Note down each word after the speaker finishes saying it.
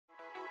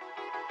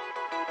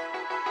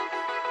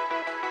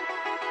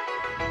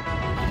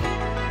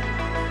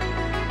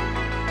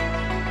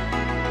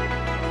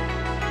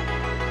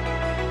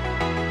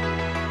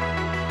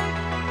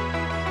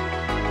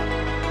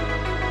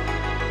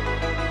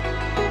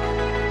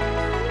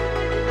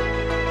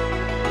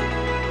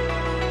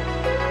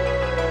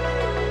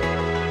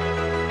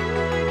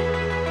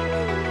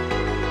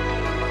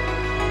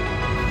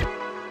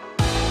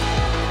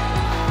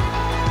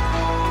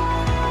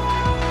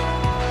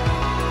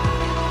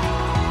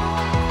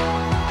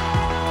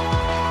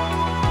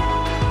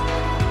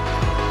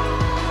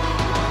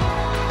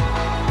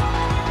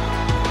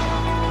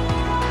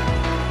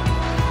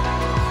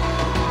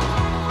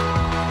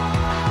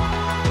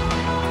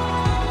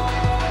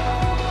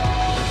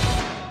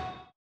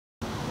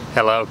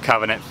Hello,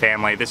 Covenant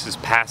family. This is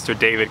Pastor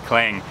David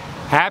Kling.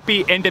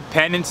 Happy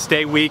Independence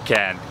Day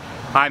weekend.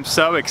 I'm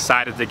so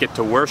excited to get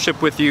to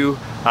worship with you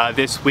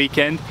this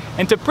weekend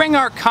and to bring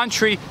our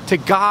country to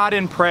God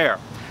in prayer.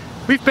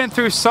 We've been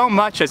through so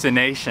much as a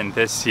nation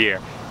this year,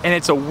 and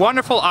it's a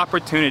wonderful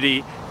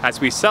opportunity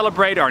as we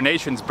celebrate our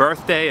nation's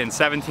birthday in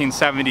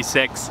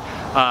 1776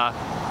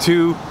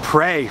 to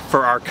pray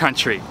for our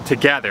country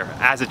together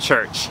as a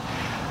church.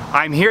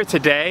 I'm here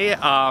today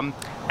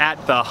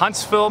at the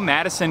Huntsville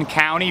Madison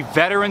County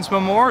Veterans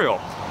Memorial,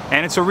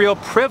 and it's a real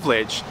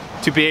privilege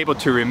to be able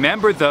to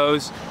remember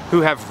those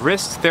who have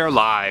risked their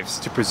lives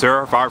to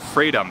preserve our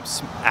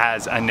freedoms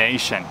as a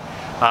nation.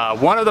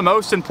 One of the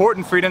most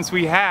important freedoms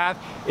we have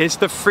is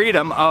the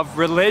freedom of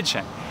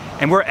religion,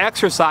 and we're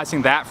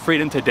exercising that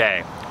freedom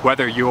today,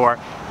 whether you're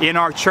in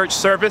our church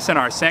service in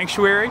our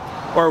sanctuary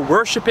or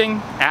worshiping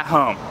at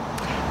home.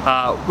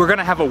 We're going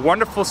to have a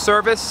wonderful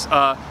service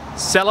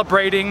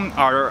celebrating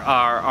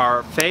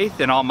our faith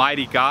in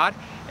Almighty God,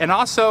 and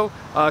also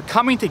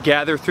coming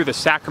together through the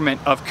sacrament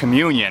of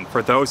communion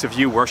for those of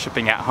you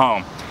worshiping at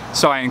home.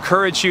 So I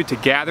encourage you to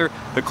gather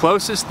the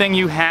closest thing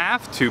you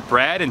have to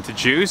bread and to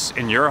juice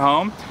in your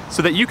home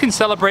so that you can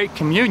celebrate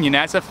communion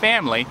as a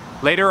family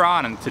later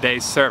on in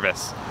today's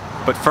service.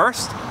 But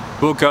first,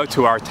 we'll go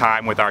to our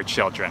time with our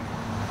children.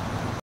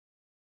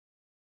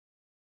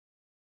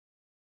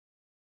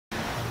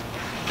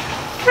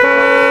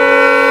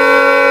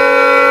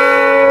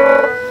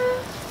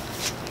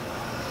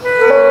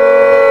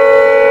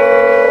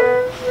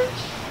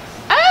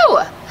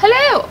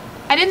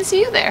 I didn't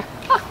see you there.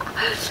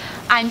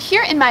 I'm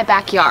here in my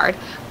backyard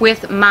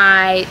with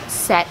my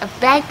set of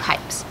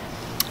bagpipes,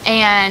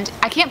 and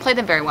I can't play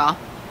them very well.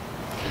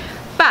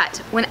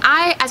 But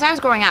as I was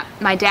growing up,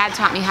 my dad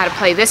taught me how to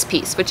play this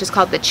piece, which is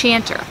called the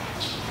chanter.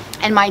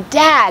 And my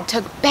dad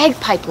took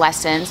bagpipe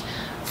lessons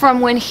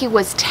from when he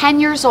was 10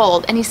 years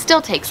old, and he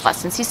still takes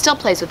lessons. He still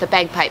plays with the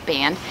bagpipe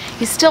band.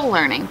 He's still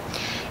learning.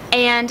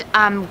 And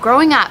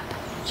growing up,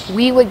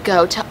 we would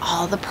go to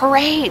all the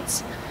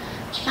parades.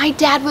 My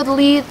dad would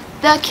lead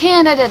the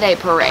Canada Day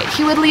Parade.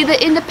 He would lead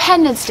the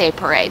Independence Day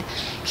Parade.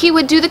 He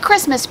would do the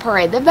Christmas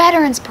Parade, the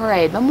Veterans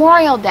Parade,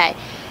 Memorial Day.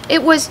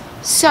 It was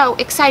so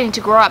exciting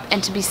to grow up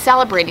and to be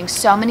celebrating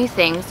so many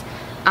things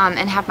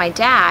and have my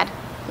dad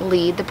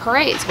lead the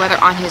parades,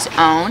 whether on his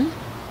own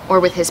or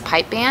with his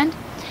pipe band.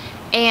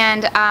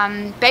 And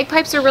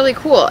bagpipes are really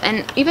cool,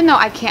 and even though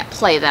I can't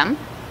play them,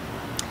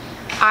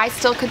 I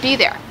still could be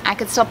there. I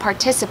could still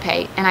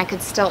participate, and I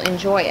could still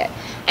enjoy it.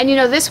 And you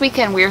know, this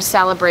weekend we're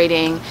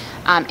celebrating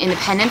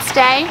Independence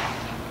Day,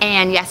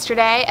 and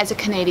yesterday, as a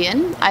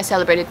Canadian, I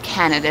celebrated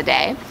Canada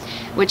Day,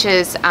 which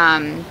is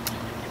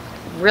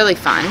really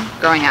fun.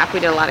 Growing up, we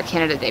did a lot of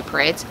Canada Day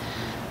parades.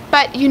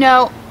 But you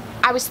know,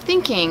 I was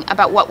thinking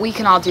about what we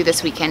can all do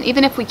this weekend.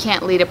 Even if we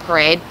can't lead a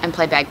parade and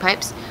play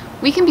bagpipes,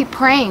 we can be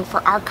praying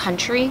for our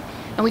country,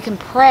 and we can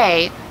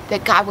pray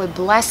that God would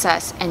bless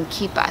us and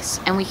keep us.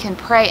 And we can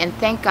pray and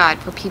thank God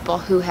for people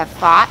who have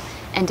fought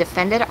and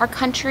defended our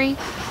country,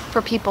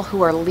 for people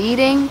who are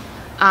leading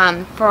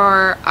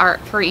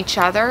for each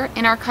other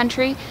in our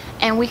country.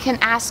 And we can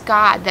ask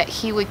God that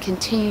He would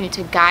continue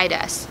to guide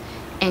us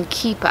and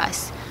keep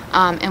us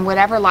in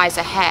whatever lies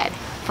ahead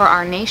for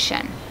our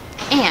nation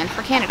and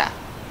for Canada.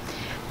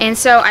 And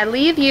so I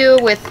leave you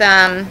with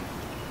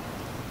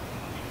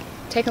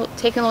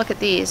taking a look at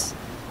these.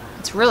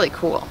 It's really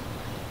cool.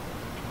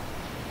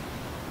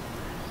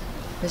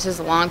 This is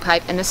a long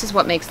pipe, and this is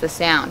what makes the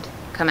sound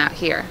come out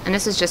here. And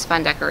this is just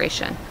fun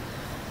decoration.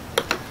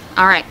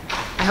 All right,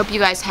 I hope you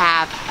guys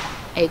have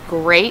a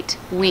great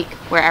week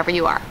wherever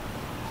you are.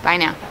 Bye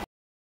now.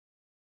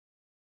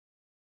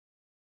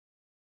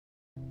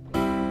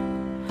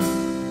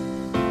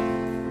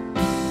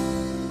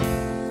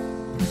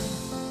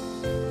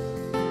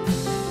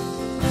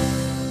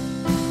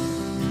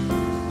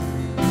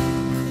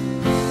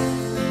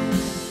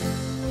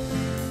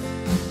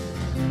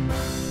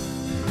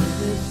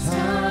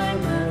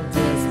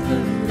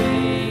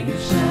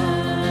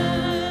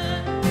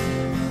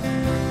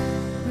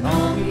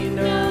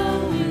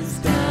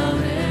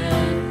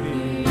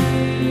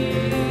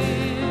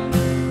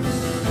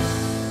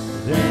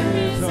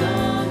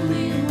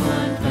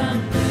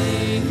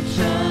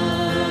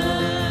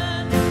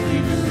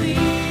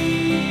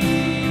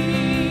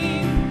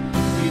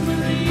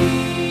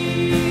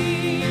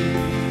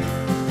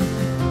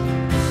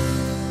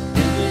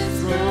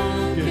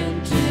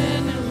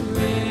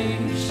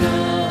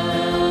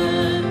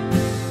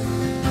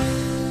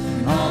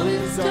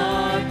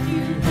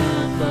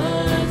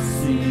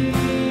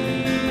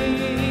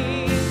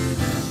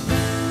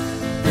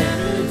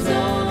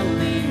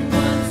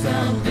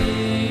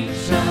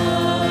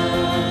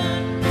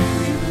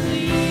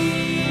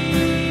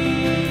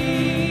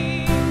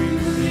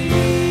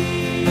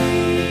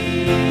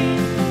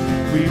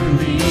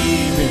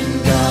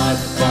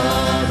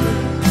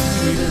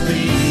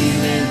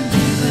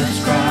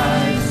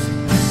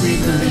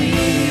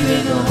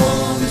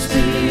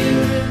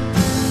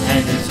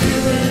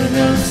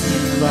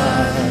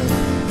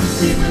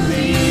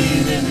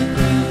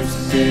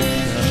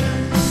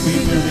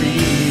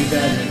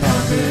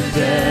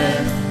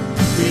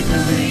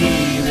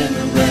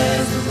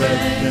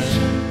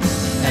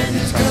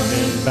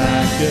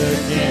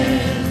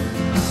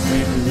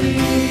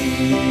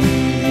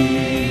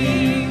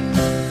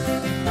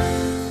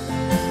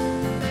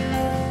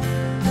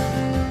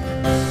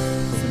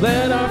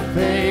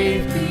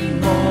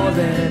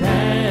 more than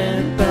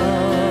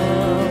anthems,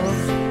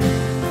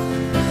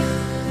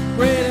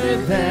 greater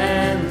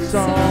than the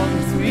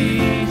songs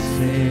we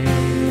sing.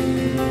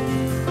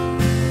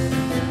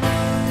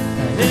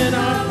 And in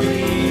our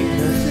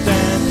weakness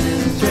and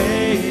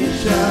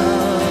temptations,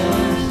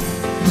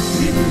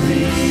 we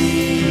believe,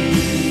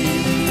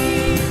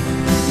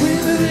 we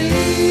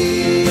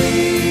believe,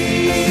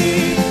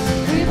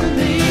 we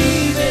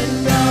believe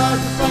in God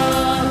the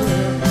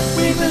Father,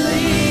 we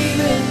believe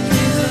in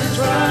Jesus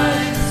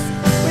Christ,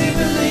 we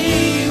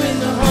believe in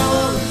the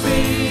Holy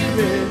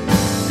Spirit,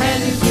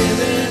 and He's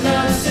given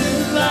us new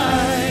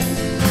life.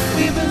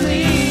 We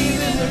believe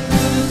in the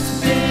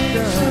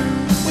crucifixion,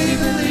 we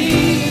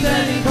believe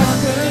that He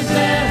conquered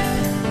death,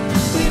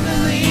 we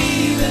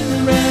believe in the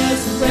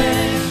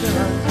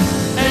resurrection,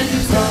 and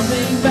He's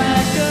coming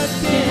back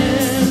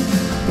again.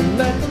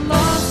 Let the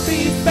lost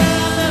be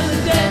found and the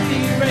dead be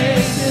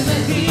raised in the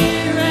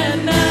here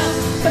and now.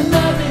 And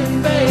love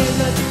invade,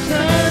 let the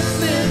church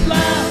live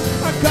loud.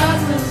 Our God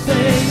will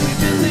save.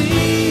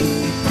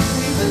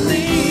 We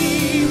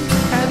believe,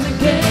 and the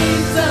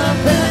gates of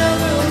hell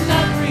will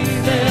not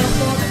prevail.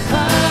 For the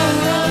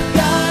power of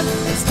God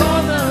has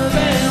torn the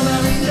veil,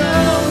 and we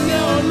know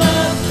your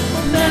love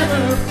will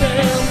never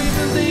fail. We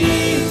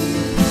believe,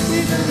 we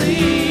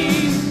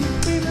believe,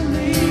 we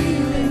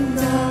believe in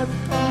God the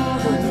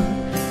Father.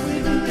 We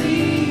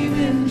believe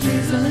in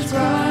Jesus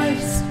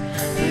Christ.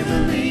 We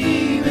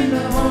believe in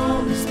the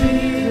Holy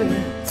Spirit,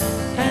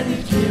 and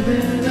He's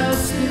given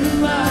us new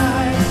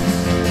life.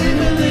 We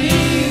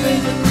believe in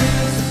the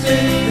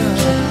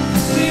crucifixion.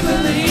 We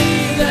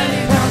believe that He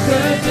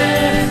conquered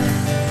death.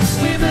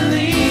 We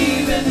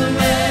believe in the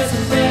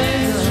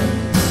resurrection,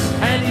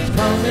 and He's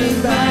coming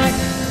back.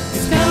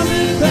 He's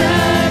coming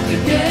back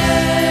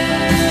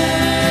again.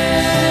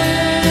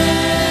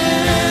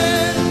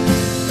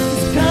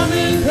 He's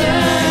coming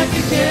back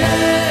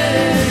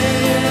again.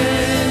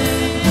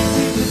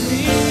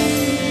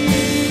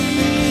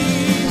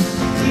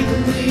 We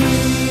believe.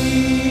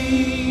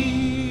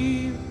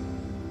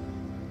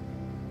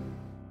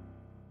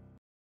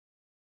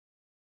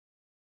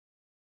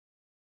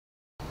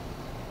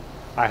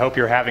 I hope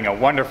you're having a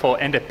wonderful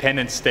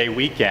Independence Day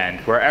weekend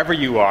wherever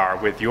you are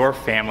with your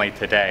family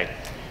today.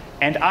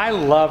 And I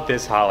love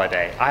this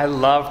holiday. I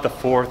love the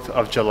 4th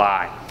of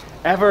July.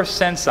 Ever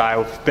since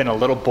I've been a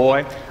little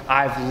boy,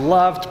 I've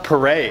loved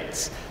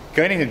parades.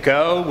 Getting to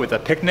go with a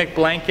picnic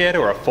blanket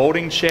or a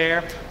folding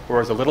chair, or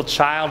as a little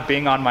child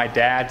being on my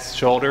dad's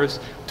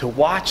shoulders to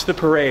watch the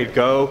parade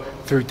go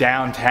through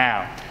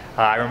downtown.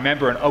 I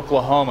remember in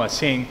Oklahoma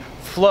seeing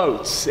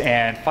floats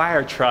and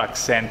fire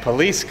trucks and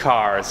police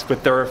cars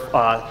with their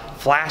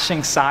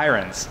flashing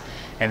sirens.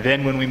 And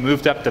then when we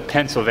moved up to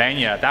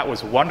Pennsylvania, that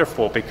was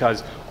wonderful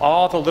because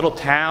all the little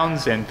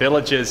towns and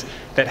villages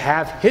that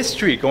have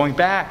history going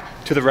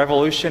back to the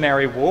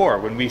Revolutionary War,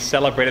 when we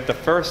celebrated the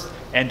first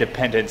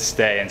Independence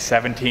Day in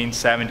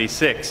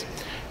 1776.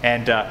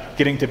 And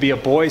getting to be a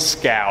Boy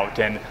Scout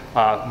and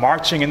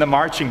marching in the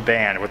marching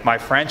band with my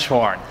French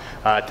horn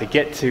to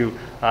get to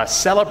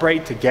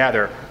celebrate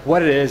together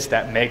what it is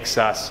that makes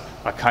us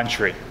a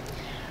country.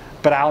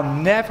 But I'll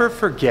never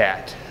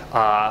forget,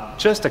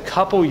 just a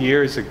couple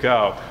years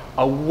ago,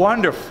 a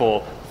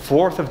wonderful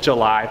 4th of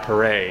July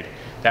parade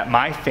that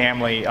my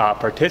family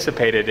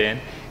participated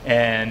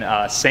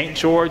in St.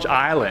 George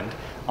Island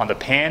on the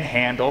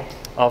panhandle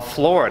of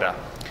Florida.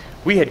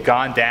 We had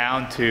gone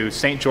down to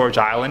St. George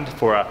Island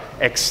for an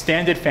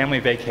extended family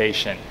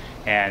vacation.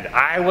 And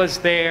I was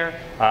there,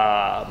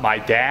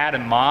 my dad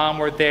and mom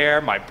were there,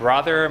 my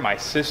brother, my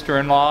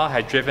sister-in-law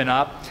had driven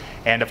up,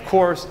 and of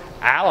course,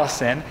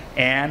 Alison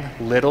and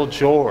little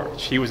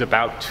George. He was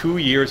about 2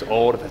 years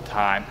old at the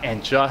time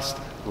and just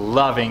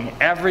loving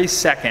every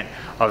second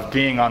of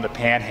being on the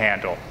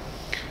panhandle.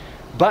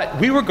 But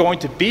we were going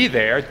to be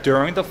there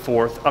during the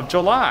 4th of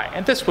July,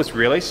 and this was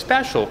really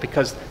special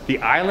because the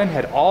island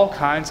had all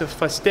kinds of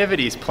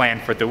festivities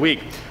planned for the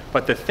week.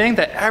 But the thing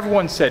that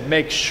everyone said,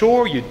 make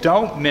sure you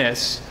don't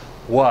miss,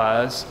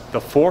 was the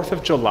 4th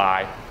of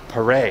July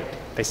parade.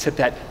 They said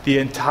that the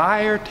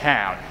entire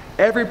town,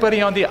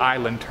 everybody on the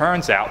island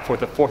turns out for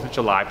the 4th of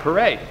July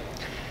parade.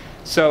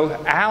 So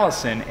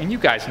Alison, and you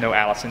guys know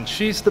Alison,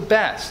 she's the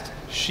best.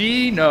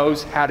 She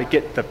knows how to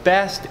get the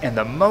best and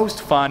the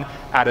most fun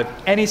out of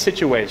any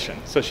situation.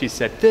 So she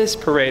said, this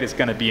parade is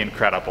going to be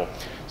incredible.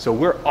 So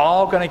we're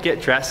all going to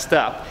get dressed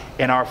up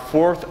in our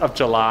 4th of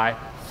July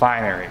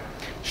finery.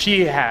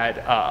 She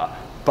had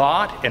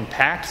bought and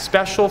packed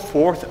special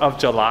 4th of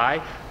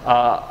July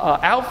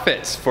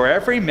outfits for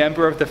every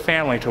member of the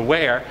family to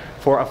wear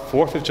for a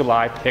 4th of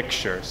July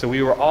picture. So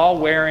we were all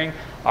wearing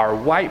our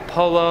white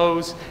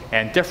polos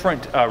and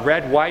different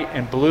red, white,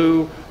 and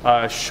blue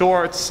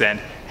shorts and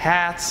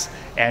hats,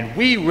 and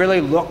we really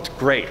looked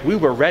great. We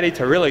were ready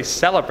to really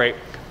celebrate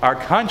our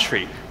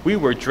country. We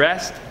were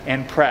dressed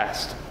and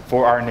pressed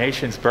for our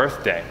nation's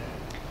birthday.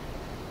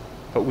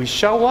 But we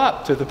show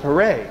up to the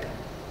parade,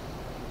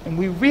 and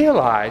we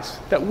realize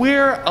that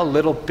we're a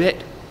little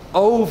bit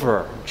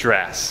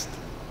overdressed.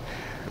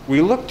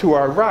 We look to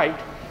our right,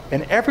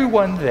 and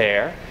everyone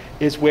there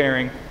is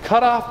wearing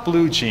cut-off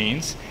blue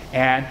jeans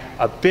and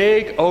a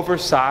big,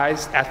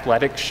 oversized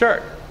athletic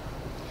shirt.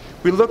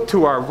 We look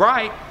to our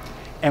right,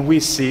 and we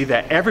see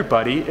that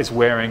everybody is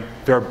wearing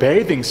their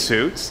bathing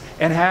suits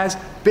and has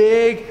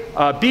big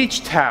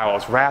beach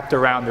towels wrapped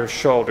around their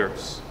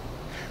shoulders.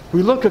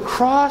 We look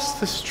across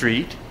the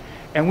street,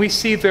 and we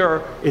see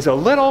there's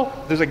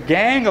a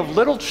gang of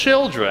little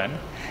children,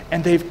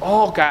 and they've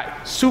all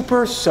got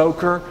super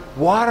soaker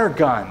water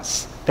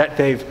guns that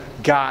they've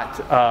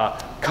got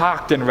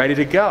cocked and ready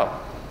to go.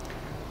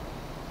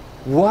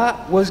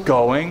 What was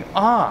going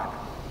on?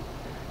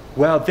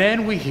 Well,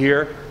 then we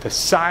hear the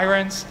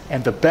sirens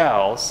and the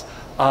bells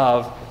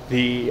of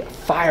the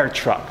fire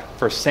truck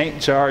for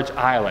St. George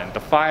Island, the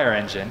fire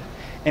engine,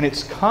 and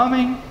it's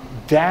coming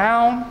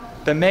down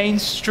the main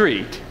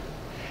street,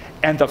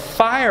 and the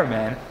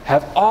firemen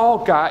have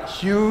all got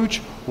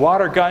huge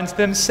water guns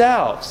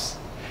themselves.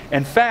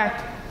 In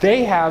fact,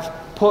 they have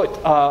put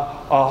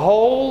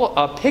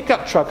a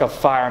pickup truck of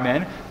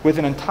firemen with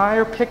an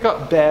entire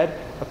pickup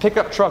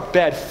truck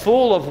bed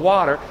full of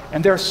water,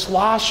 and they're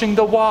sloshing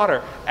the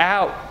water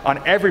out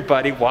on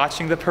everybody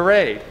watching the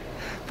parade.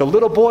 The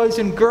little boys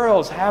and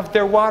girls have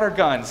their water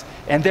guns,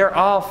 and they're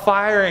all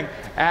firing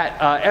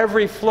at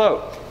every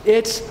float.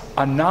 It's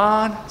a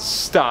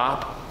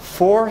non-stop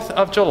 4th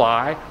of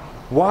July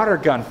water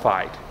gun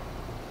fight.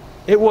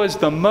 It was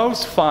the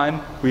most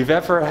fun we've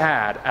ever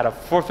had at a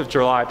 4th of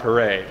July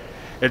parade.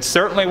 It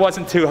certainly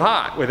wasn't too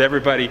hot with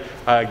everybody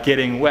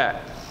getting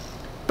wet.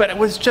 But it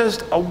was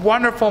just a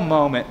wonderful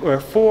moment where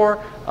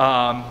for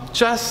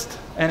just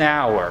an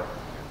hour,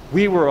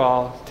 we were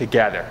all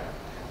together.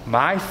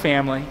 My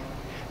family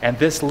and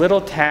this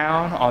little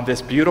town on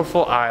this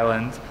beautiful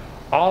island,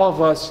 all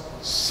of us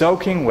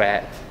soaking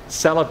wet,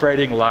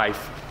 celebrating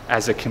life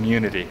as a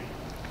community.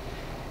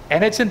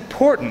 And it's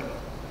important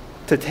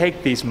to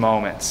take these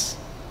moments,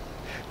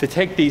 to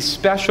take these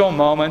special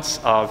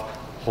moments of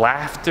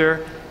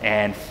laughter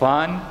and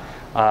fun,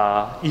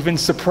 even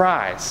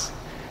surprise,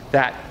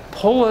 that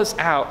pull us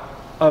out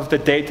of the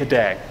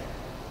day-to-day,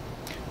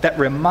 that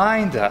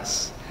remind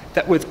us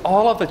that with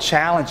all of the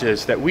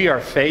challenges that we are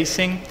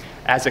facing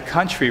as a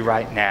country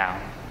right now,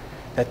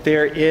 that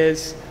there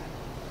is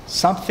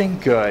something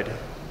good,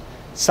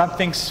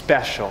 something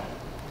special,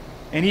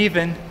 and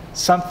even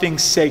something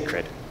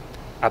sacred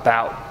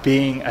about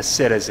being a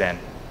citizen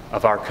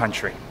of our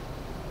country.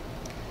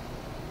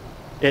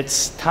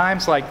 It's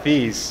times like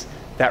these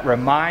that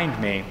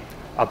remind me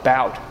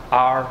about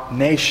our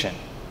nation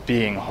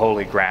being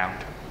holy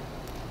ground.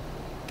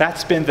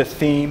 That's been the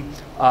theme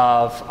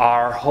of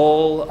our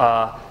whole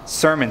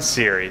sermon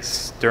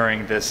series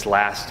during this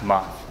last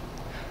month,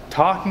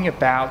 talking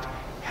about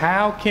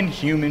how can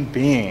human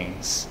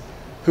beings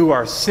who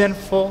are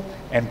sinful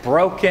and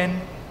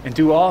broken and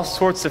do all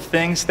sorts of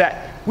things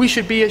that we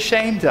should be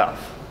ashamed of,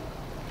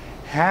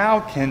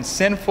 how can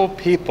sinful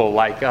people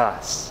like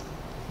us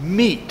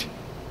meet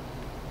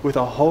with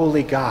a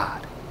holy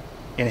God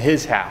in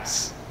His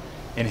house,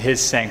 in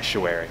His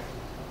sanctuary?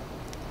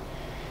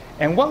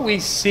 And what we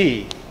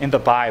see in the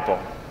Bible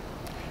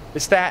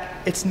is that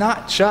it's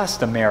not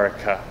just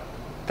America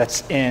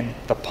that's in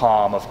the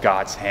palm of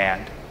God's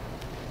hand.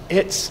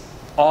 It's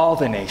all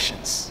the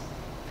nations.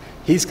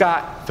 He's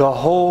got the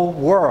whole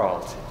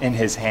world in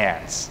His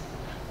hands,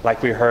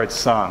 like we heard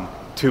sung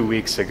 2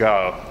 weeks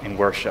ago in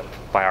worship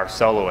by our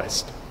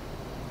soloist.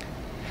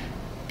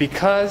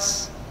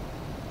 Because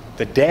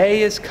the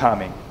day is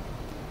coming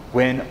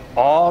when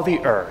all the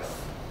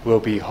earth will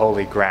be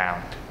holy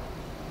ground,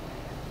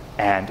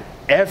 and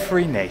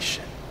every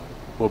nation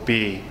will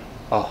be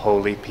a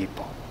holy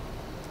people.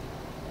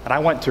 And I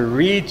want to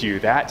read you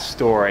that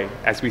story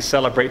as we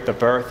celebrate the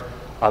birth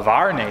of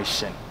our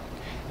nation,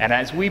 and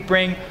as we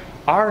bring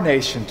our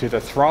nation to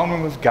the throne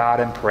room of God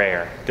in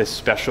prayer this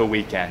special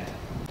weekend,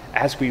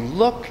 as we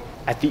look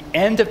at the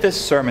end of this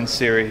sermon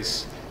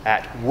series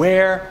at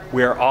where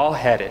we're all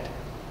headed,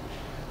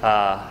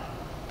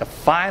 the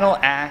final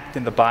act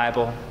in the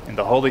Bible, in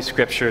the Holy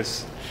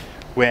Scriptures,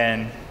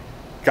 when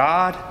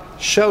God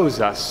shows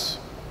us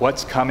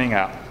what's coming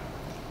up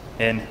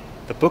in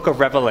the book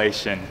of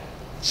Revelation,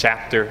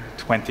 chapter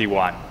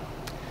 21.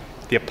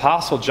 The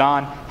Apostle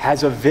John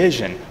has a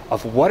vision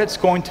of what it's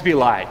going to be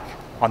like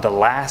on the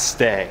last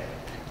day,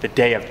 the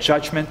day of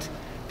judgment,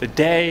 the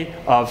day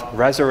of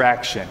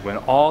resurrection, when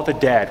all the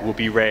dead will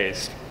be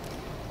raised.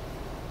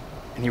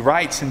 And he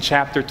writes in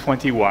chapter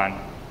 21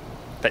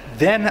 that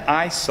then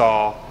I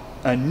saw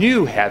a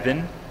new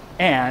heaven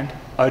and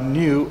a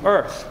new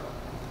earth.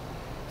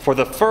 For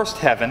the first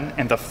heaven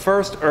and the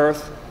first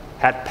earth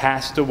had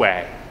passed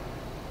away,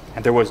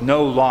 and there was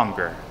no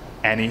longer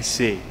any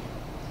sea.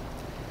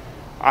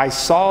 I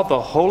saw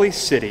the holy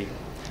city,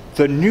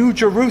 the new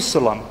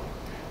Jerusalem,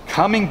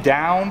 coming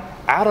down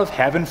out of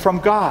heaven from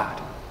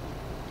God,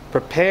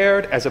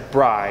 prepared as a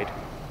bride,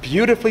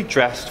 beautifully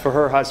dressed for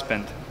her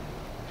husband.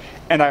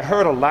 And I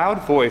heard a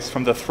loud voice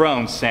from the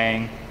throne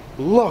saying,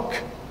 "Look,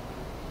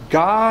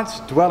 God's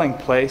dwelling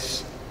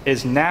place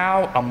is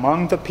now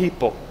among the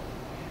people,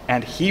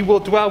 and He will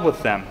dwell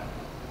with them.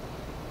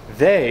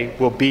 They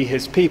will be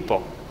his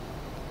people,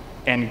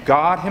 and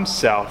God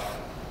himself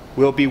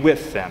will be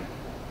with them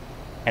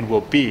and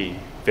will be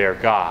their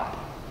God.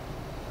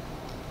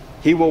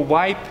 He will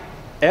wipe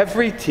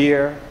every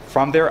tear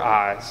from their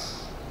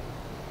eyes.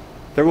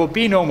 There will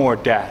be no more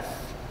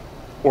death,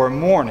 or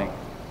mourning,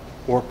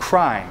 or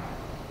crying,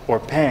 or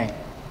pain,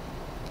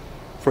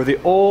 for the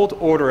old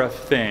order of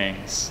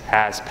things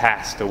has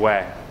passed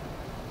away.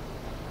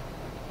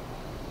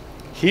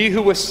 He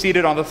who was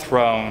seated on the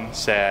throne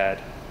said,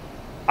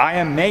 "I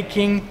am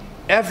making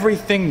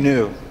everything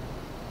new."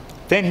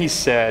 Then he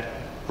said,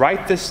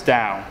 "Write this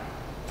down,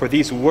 for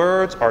these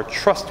words are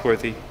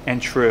trustworthy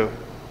and true."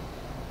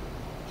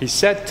 He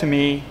said to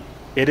me,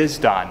 "It is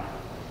done.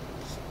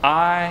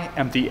 I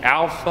am the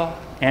Alpha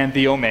and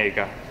the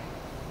Omega,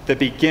 the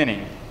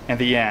beginning and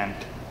the end.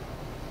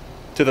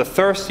 To the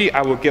thirsty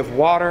I will give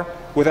water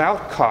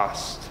without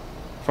cost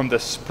from the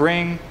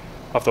spring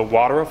of the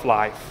water of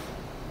life.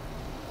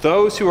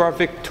 Those who are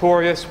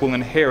victorious will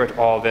inherit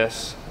all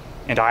this,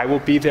 and I will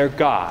be their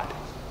God,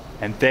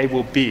 and they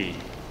will be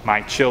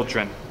my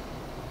children.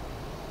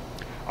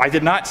 I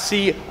did not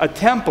see a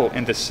temple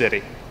in the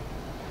city,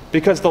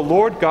 because the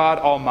Lord God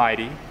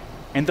Almighty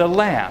and the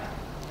Lamb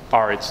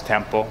are its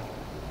temple.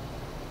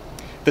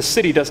 The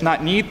city does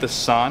not need the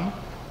sun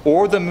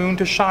or the moon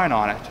to shine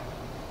on it,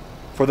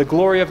 for the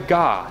glory of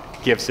God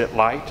gives it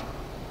light,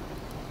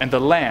 and the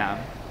Lamb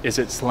is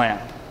its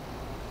lamp.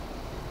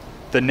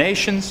 The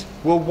nations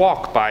will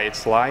walk by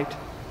its light,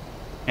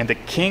 and the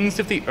kings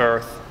of the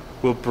earth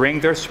will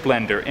bring their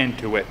splendor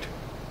into it.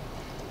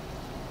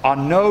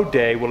 On no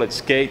day will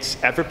its gates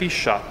ever be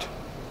shut,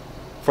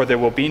 for there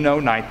will be no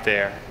night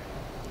there.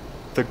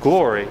 The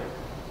glory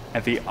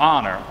and the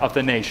honor of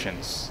the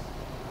nations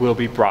will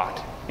be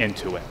brought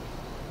into it."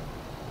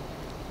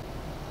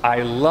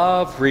 I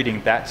love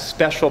reading that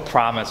special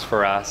promise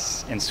for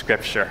us in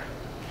Scripture,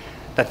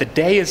 that the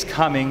day is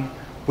coming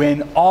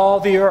when all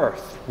the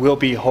earth will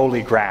be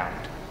holy ground,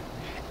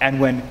 and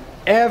when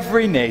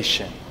every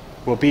nation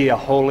will be a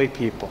holy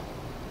people.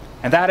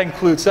 And that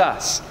includes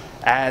us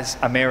as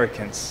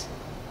Americans.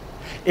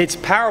 It's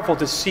powerful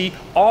to see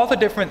all the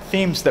different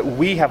themes that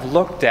we have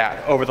looked at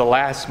over the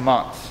last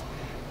month,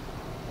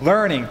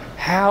 learning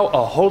how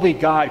a holy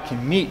God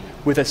can meet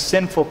with a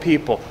sinful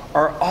people,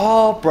 are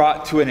all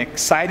brought to an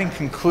exciting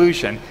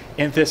conclusion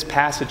in this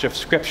passage of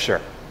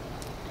Scripture.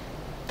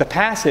 The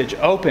passage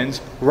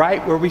opens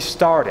right where we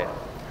started,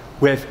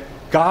 with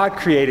God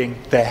creating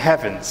the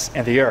heavens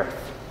and the earth.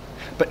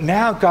 But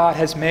now God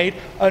has made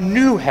a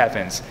new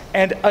heavens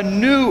and a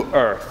new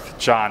earth,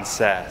 John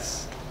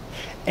says.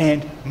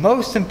 And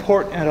most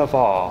important of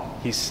all,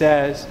 he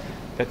says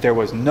that there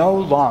was no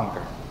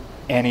longer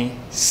any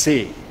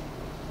sea.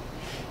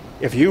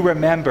 If you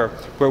remember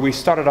where we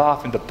started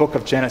off in the book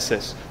of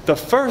Genesis, the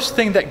first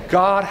thing that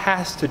God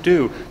has to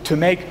do to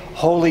make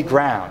holy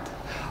ground,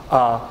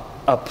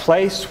 a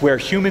place where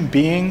human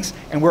beings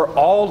and where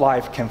all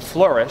life can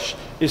flourish,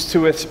 is to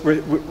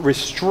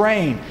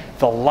restrain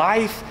the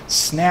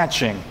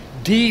life-snatching,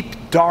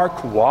 deep,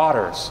 dark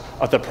waters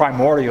of the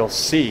primordial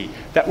sea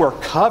that were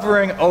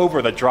covering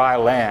over the dry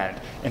land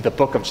in the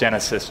book of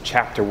Genesis,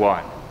 chapter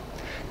 1.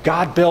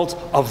 God built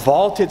a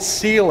vaulted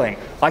ceiling,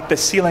 like the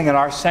ceiling in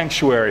our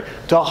sanctuary,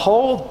 to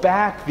hold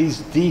back these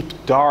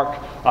deep, dark,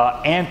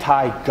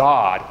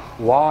 anti-God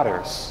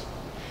waters,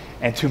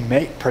 and to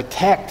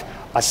protect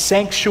a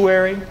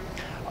sanctuary,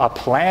 a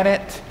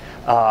planet,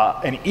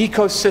 an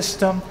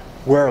ecosystem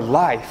where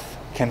life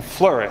can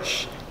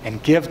flourish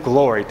and give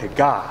glory to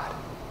God.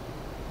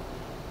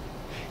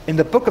 In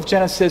the book of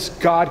Genesis,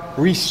 God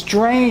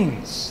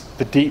restrains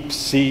the deep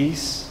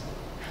seas,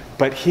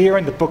 but here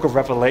in the book of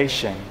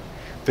Revelation,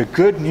 the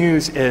good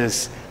news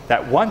is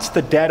that once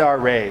the dead are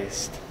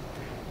raised,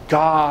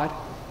 God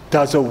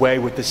does away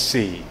with the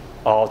sea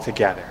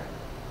altogether.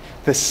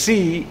 The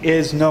sea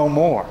is no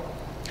more.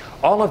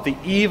 All of the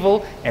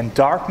evil and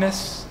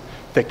darkness,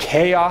 the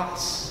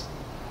chaos,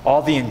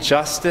 all the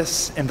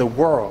injustice in the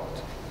world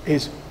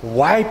is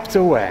wiped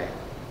away.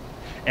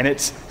 And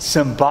it's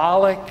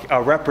symbolic,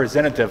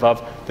 representative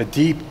of the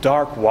deep,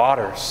 dark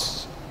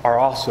waters are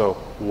also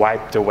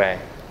wiped away.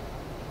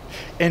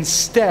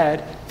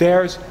 Instead,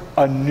 there's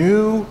a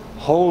new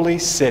holy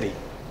city,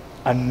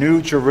 a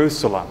new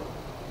Jerusalem.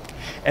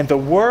 And the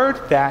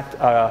word that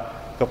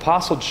the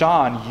Apostle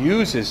John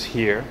uses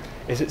here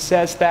is, it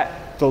says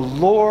that the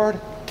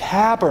Lord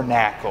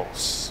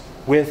tabernacles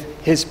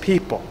with his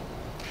people.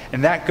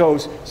 And that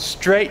goes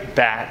straight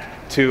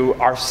back to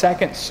our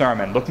second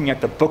sermon, looking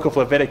at the book of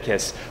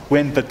Leviticus,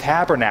 when the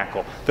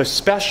tabernacle, the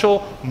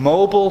special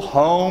mobile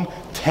home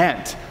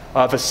tent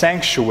of a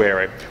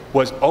sanctuary,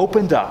 was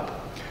opened up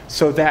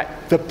so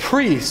that the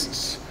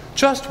priests,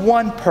 just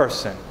one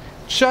person,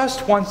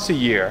 just once a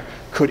year,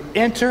 could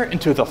enter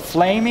into the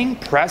flaming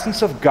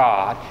presence of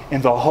God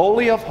in the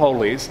Holy of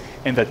Holies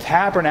in the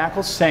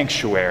tabernacle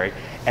sanctuary,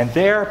 and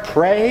there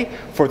pray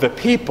for the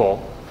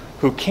people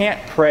who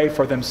can't pray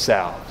for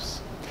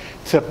themselves,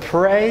 to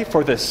pray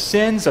for the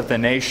sins of the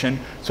nation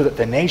so that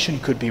the nation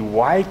could be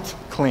wiped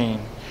clean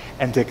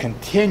and to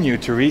continue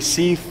to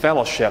receive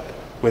fellowship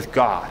with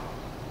God.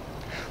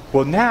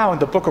 Well, now in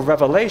the book of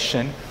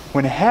Revelation,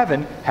 when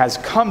heaven has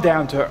come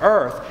down to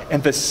earth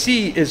and the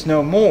sea is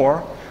no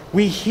more,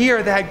 we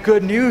hear that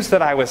good news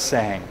that I was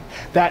saying,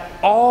 that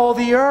all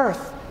the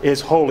earth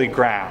is holy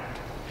ground,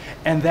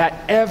 and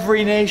that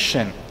every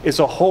nation is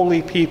a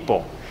holy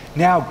people.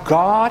 Now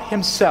God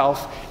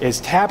himself is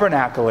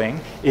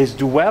tabernacling, is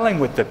dwelling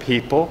with the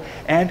people,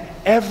 and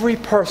every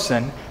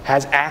person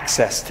has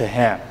access to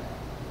him.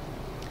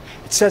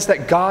 It says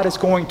that God is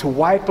going to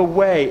wipe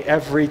away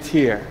every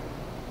tear.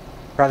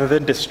 Rather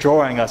than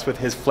destroying us with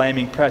his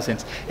flaming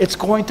presence, it's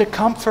going to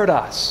comfort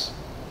us.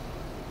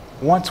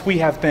 Once we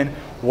have been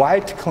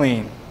wiped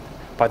clean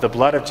by the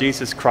blood of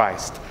Jesus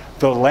Christ,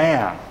 the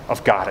Lamb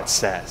of God, it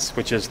says,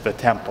 which is the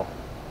temple.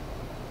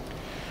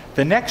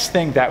 The next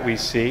thing that we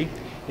see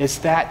is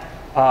that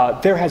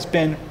there has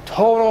been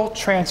total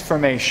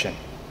transformation.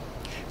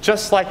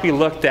 Just like we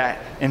looked at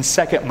in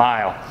 2nd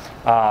Mile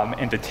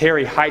in the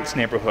Terry Heights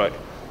neighborhood,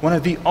 one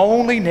of the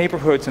only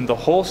neighborhoods in the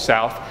whole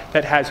South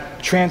that has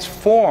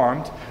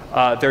transformed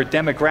their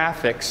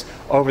demographics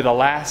over the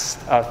last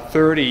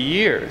 30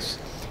 years.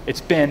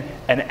 It's been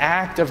an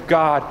act of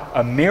God,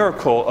 a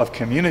miracle of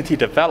community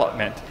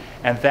development,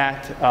 and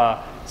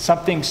that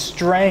something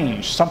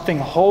strange, something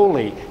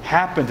holy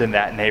happened in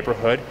that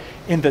neighborhood.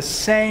 In the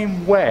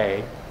same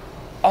way,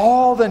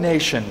 all the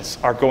nations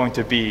are going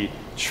to be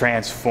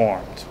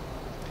transformed.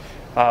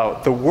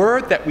 The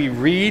word that we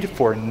read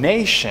for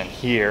nation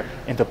here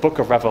in the book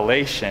of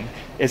Revelation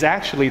is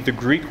actually the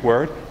Greek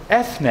word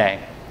ethne.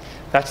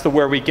 That's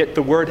where we get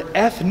the word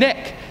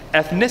ethnic,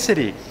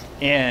 ethnicity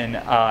in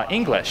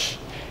English.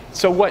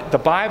 So what the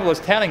Bible is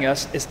telling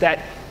us is that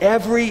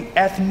every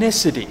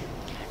ethnicity,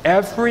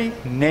 every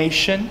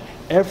nation,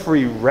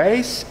 every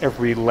race,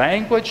 every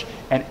language,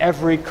 and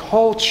every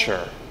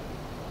culture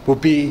will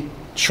be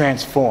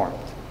transformed.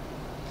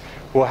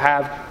 We'll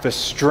have the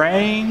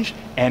strange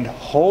and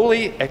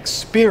holy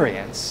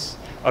experience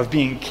of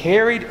being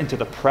carried into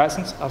the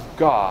presence of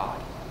God,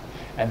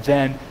 and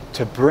then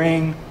to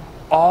bring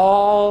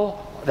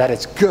all that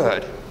is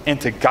good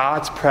into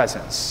God's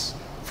presence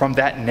from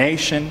that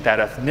nation, that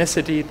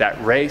ethnicity,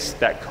 that race,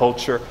 that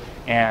culture,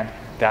 and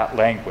that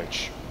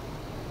language.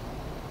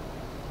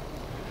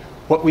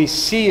 What we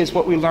see is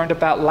what we learned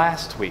about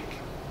last week,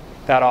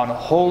 that on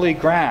holy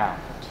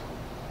ground,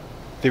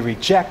 the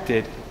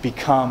rejected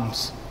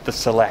becomes the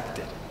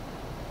selected.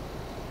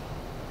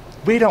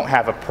 We don't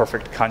have a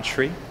perfect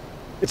country.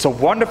 It's a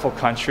wonderful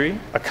country,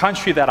 a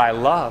country that I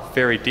love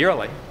very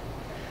dearly.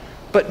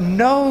 But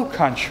no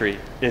country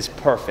is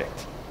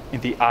perfect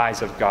in the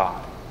eyes of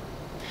God.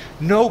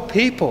 No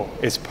people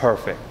is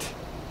perfect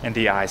in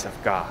the eyes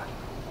of God.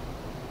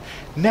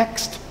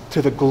 Next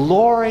to the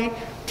glory,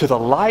 to the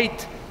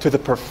light, to the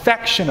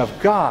perfection of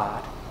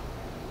God,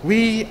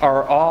 we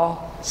are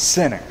all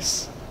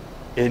sinners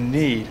in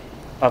need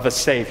of a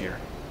Savior.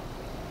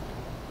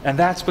 And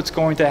that's what's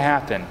going to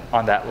happen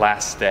on that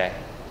last day.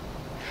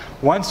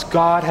 Once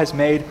God has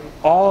made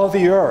all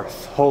the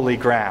earth holy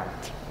ground,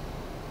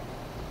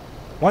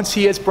 once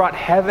he has brought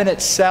heaven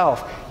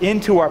itself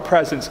into our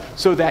presence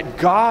so that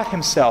God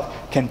himself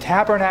can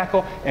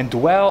tabernacle and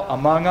dwell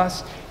among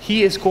us,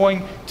 he is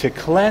going to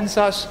cleanse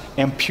us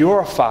and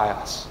purify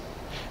us.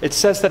 It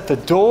says that the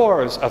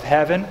doors of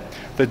heaven,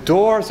 the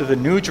doors of the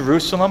New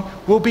Jerusalem,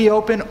 will be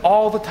open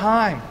all the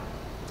time.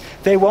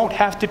 They won't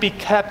have to be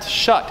kept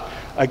shut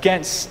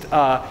against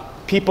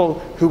people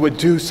who would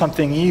do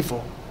something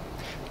evil.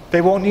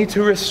 They won't need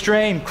to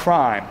restrain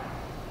crime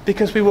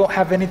because we won't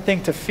have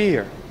anything to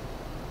fear.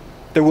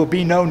 There will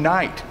be no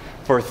night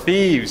for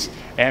thieves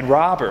and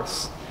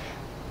robbers.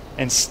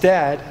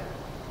 Instead,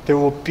 there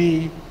will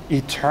be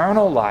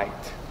eternal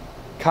light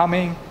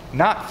coming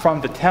not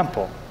from the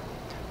temple,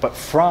 but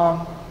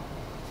from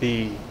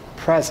the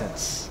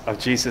presence of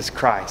Jesus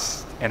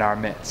Christ in our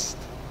midst.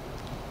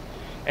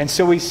 And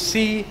so we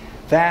see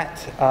that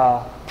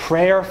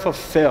prayer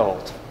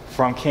fulfilled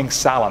from King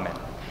Solomon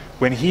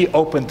when he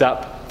opened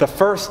up the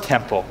first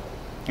temple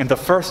in the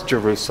first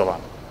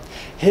Jerusalem.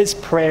 His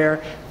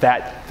prayer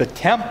that the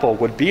temple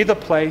would be the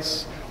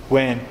place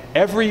when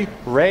every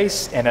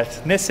race and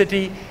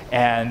ethnicity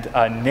and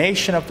a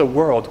nation of the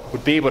world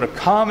would be able to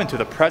come into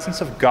the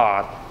presence of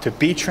God to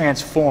be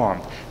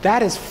transformed.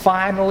 That is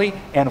finally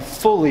and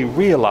fully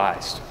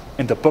realized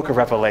in the book of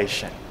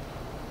Revelation.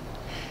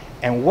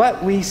 And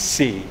what we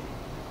see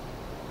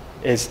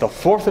is the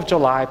 4th of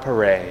July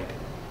parade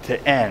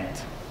to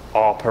end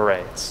all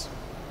parades.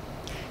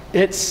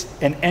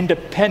 It's an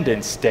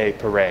Independence Day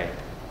parade,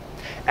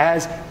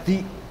 as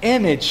the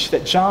image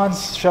that John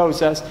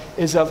shows us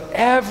is of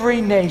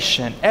every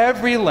nation,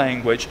 every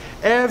language,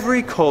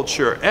 every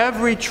culture,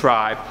 every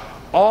tribe,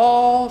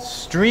 all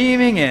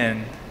streaming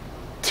in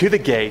to the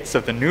gates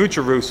of the New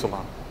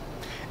Jerusalem.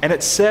 And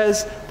it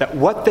says that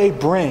what they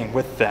bring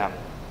with them,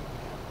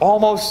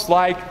 almost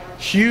like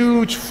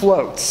huge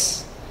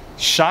floats,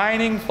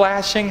 shining,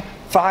 flashing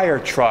fire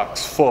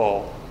trucks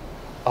full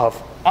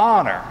of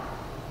honor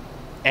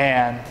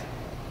and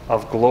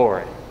of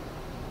glory.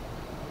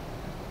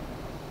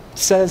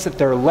 says that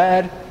they're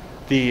led,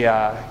 the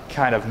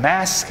kind of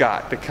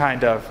mascot, the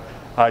kind of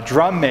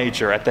drum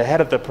major at the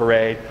head of the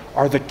parade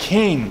are the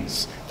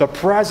kings, the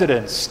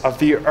presidents of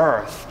the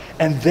earth.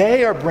 And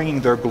they are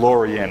bringing their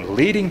glory in,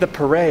 leading the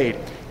parade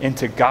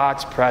into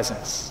God's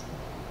presence.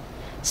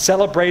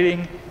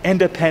 Celebrating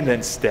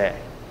Independence Day.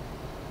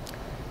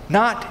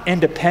 Not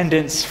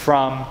independence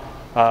from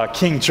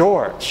King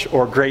George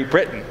or Great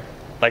Britain,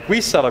 like we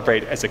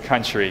celebrate as a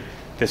country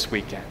this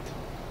weekend,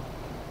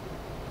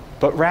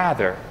 but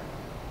rather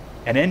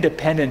an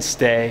Independence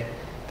Day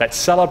that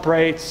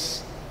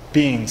celebrates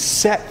being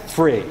set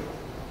free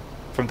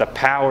from the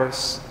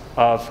powers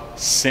of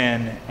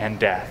sin and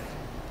death.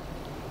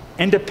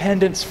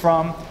 Independence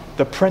from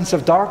the Prince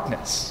of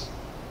Darkness.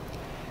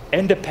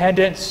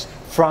 Independence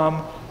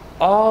from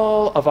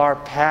all of our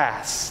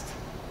past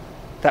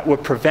that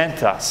would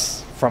prevent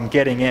us from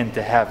getting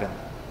into heaven.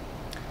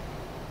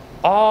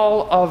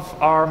 All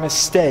of our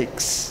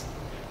mistakes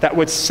that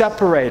would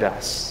separate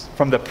us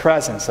from the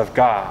presence of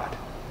God,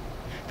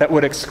 that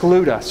would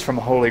exclude us from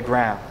holy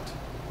ground.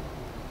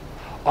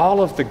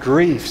 All of the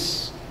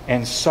griefs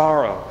and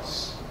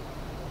sorrows,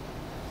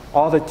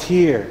 all the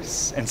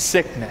tears and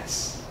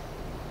sickness,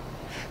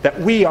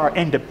 that we are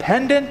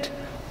independent,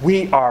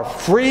 we are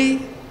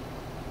free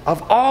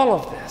of all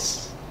of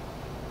this,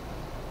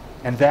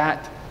 and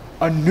that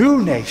a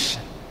new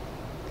nation,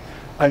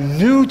 a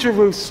new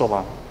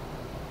Jerusalem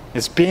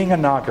is being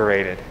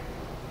inaugurated.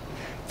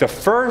 The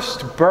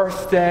first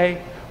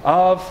birthday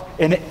of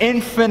an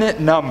infinite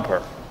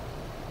number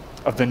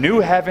of the new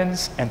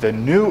heavens and the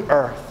new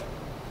earth,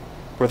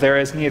 where there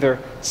is neither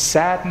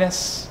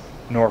sadness,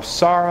 nor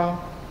sorrow,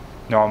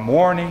 nor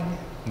mourning,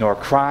 nor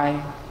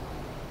crying,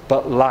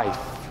 but life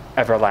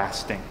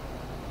everlasting,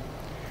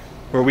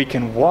 where we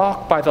can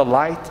walk by the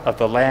light of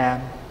the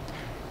Lamb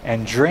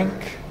and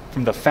drink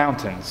from the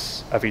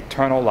fountains of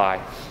eternal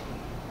life,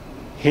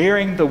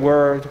 hearing the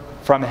word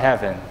from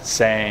heaven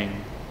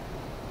saying,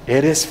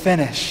 "It is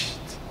finished.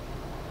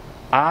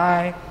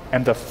 I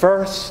am the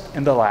first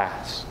and the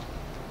last,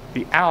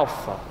 the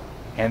Alpha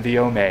and the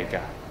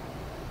Omega.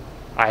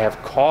 I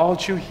have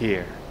called you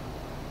here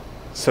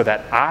so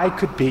that I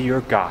could be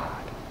your God,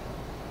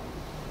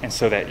 and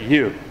so that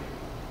you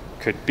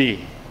could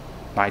be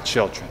my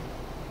children."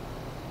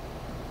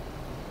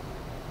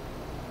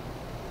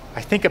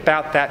 I think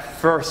about that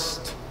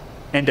first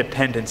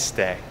Independence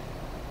Day,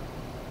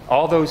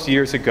 all those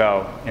years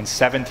ago in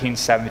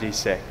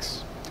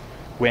 1776,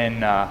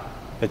 when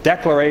the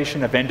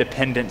Declaration of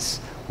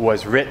Independence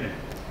was written,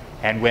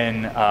 and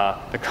when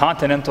the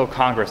Continental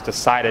Congress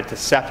decided to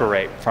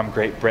separate from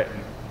Great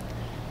Britain.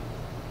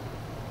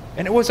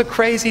 And it was a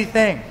crazy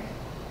thing.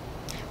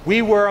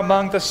 We were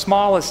among the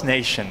smallest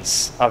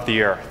nations of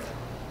the earth,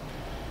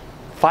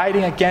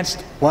 fighting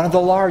against one of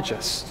the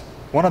largest,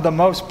 one of the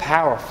most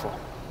powerful.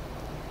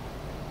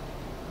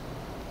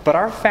 But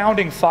our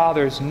founding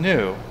fathers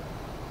knew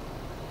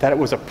that it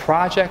was a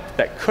project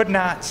that could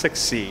not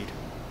succeed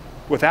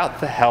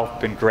without the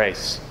help and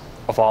grace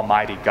of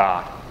Almighty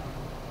God.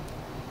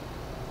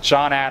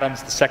 John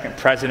Adams, the second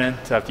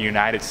president of the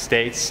United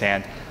States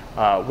and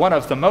one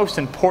of the most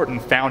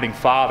important founding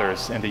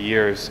fathers in the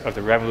years of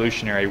the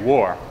Revolutionary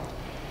War,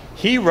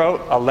 he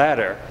wrote a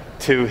letter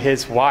to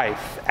his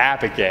wife,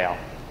 Abigail.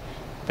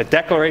 The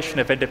Declaration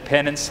of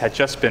Independence had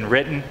just been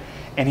written,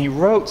 and he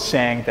wrote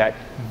saying that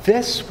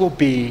this will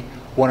be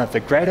one of the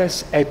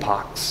greatest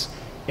epochs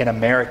in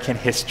American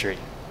history.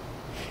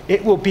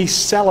 It will be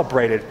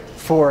celebrated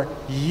for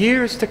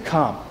years to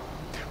come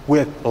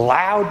with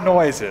loud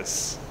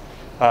noises,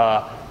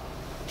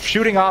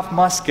 shooting off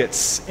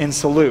muskets in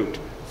salute,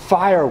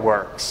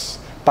 fireworks,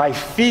 by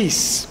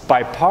feasts,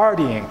 by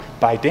partying,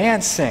 by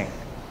dancing,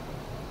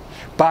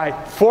 by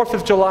 4th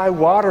of July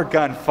water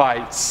gun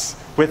fights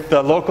with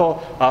the local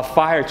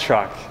fire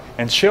truck,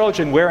 and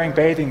children wearing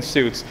bathing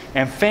suits,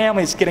 and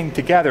families getting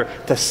together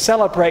to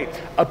celebrate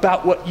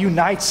about what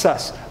unites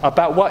us,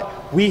 about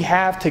what we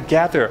have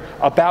together,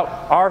 about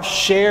our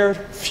shared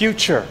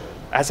future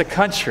as a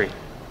country.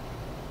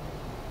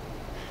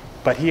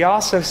 But he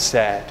also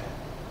said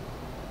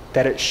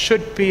that it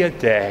should be a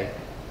day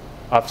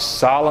of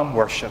solemn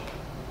worship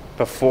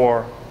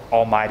before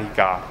Almighty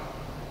God.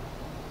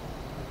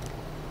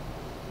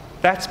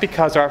 That's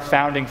because our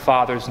founding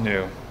fathers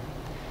knew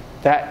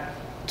that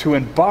to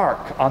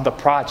embark on the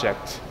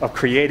project of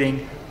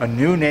creating a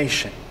new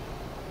nation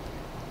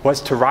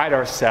was to write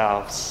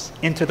ourselves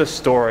into the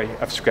story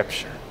of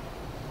Scripture.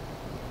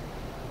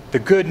 The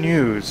good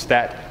news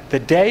that the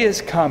day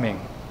is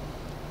coming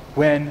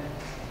when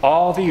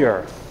all the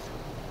earth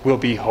will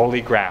be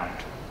holy ground,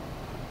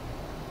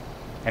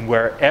 and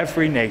where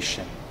every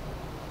nation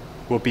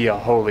will be a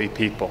holy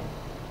people.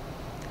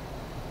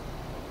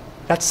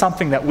 That's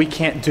something that we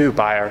can't do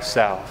by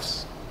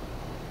ourselves.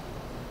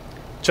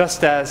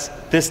 Just as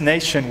this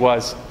nation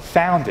was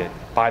founded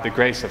by the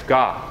grace of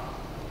God,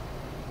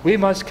 we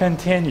must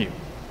continue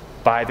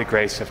by the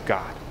grace of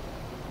God.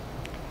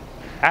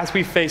 As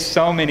we face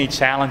so many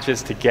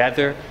challenges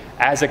together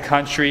as a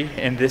country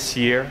in this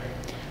year,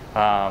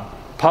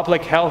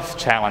 public health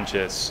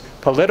challenges,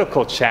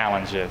 political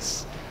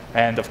challenges,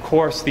 and of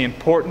course the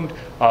important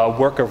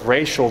work of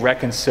racial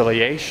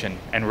reconciliation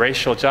and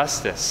racial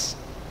justice.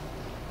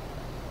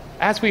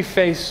 As we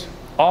face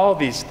all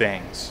these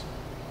things,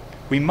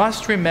 we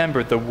must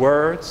remember the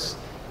words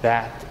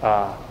that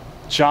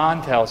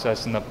John tells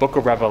us in the book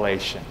of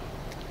Revelation,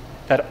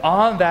 that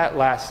on that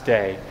last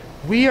day,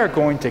 we are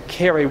going to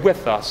carry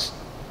with us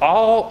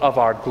all of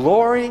our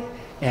glory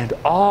and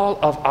all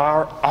of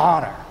our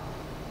honor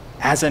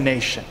as a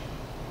nation.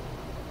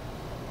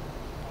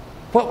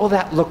 What will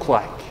that look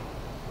like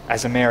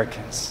as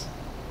Americans?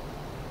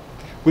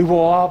 We will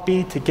all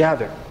be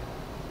together.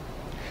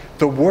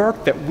 The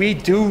work that we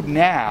do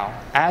now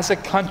as a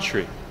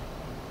country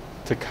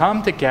to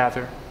come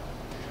together,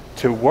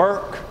 to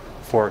work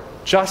for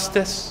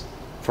justice,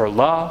 for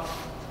love,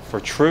 for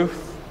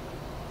truth,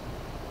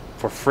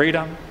 for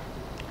freedom,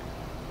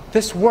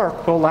 this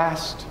work will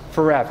last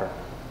forever.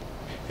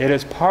 It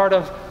is part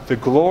of the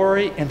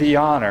glory and the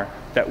honor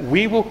that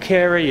we will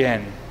carry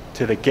in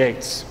to the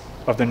gates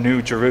of the New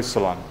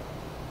Jerusalem.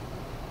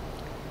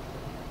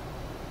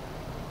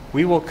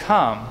 We will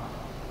come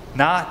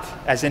not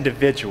as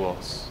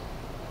individuals,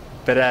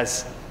 but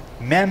as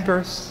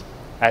members,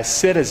 as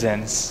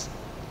citizens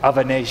of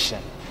a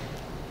nation.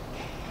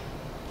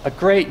 A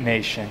great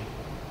nation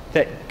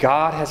that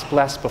God has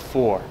blessed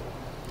before,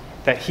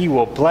 that He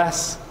will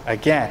bless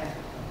again,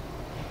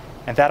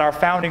 and that our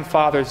founding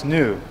fathers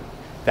knew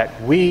that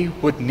we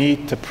would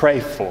need to pray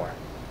for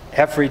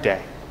every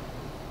day.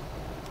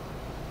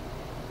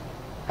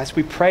 As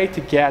we pray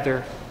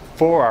together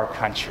for our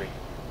country,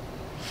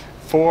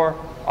 for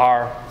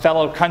our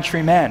fellow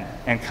countrymen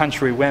and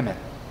countrywomen,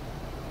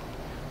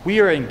 we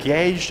are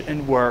engaged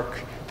in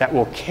work that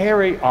will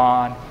carry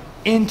on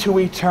into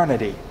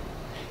eternity,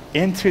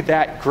 into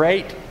that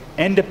great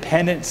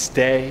Independence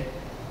Day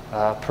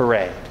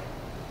parade,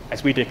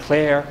 as we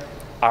declare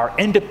our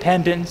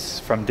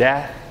independence from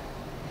death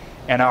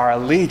and our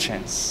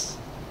allegiance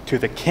to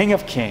the King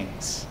of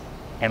Kings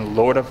and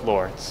Lord of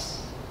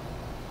Lords,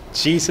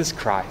 Jesus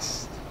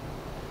Christ,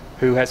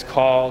 who has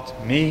called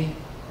me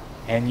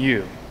and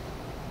you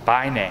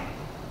by name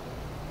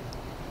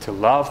to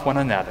love one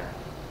another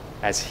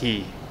as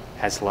He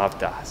has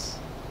loved us.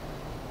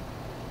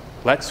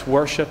 Let's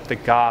worship the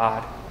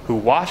God who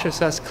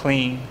washes us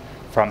clean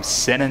from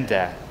sin and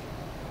death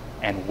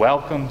and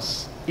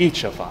welcomes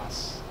each of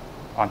us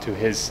onto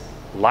His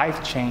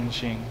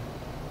life-changing,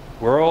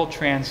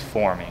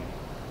 world-transforming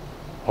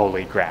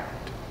holy ground.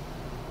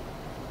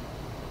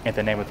 In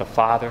the name of the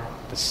Father,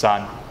 the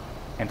Son,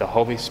 and the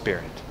Holy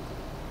Spirit,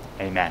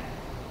 amen.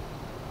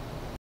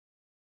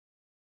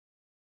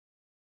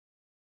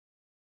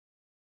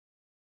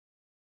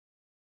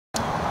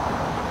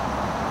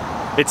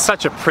 It's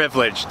such a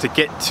privilege to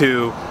get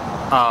to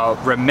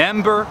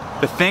remember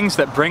the things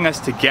that bring us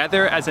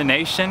together as a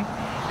nation,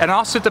 and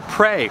also to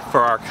pray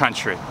for our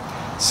country.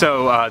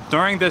 So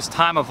during this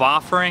time of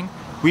offering,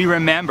 we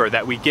remember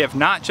that we give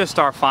not just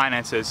our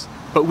finances,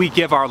 but we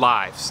give our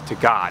lives to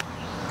God,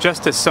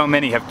 just as so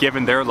many have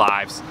given their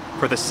lives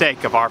for the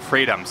sake of our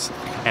freedoms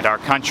and our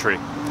country.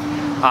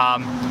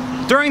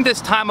 During this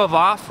time of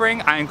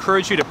offering, I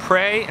encourage you to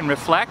pray and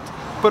reflect,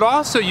 but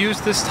also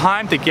use this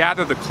time to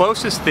gather the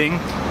closest thing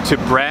to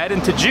bread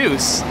and to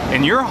juice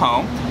in your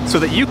home so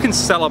that you can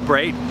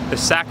celebrate the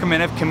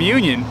sacrament of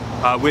communion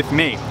with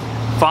me.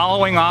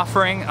 Following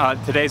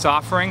today's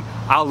offering,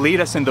 I'll lead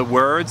us in the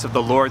words of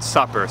the Lord's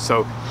Supper.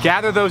 So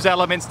gather those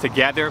elements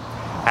together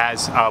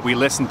as we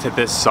listen to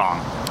this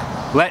song.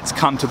 Let's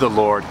come to the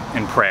Lord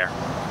in prayer.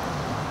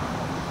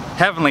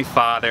 Heavenly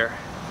Father,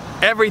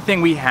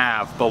 everything we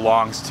have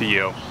belongs to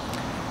you.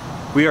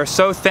 We are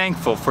so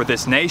thankful for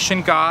this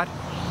nation, God,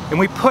 and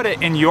we put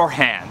it in your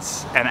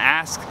hands and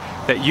ask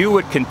that you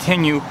would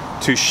continue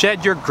to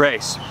shed your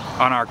grace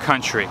on our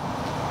country.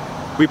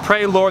 We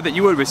pray, Lord, that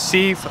you would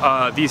receive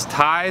these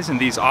tithes and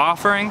these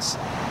offerings,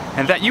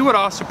 and that you would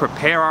also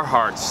prepare our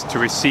hearts to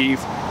receive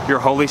your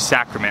holy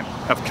sacrament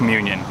of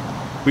communion.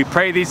 We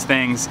pray these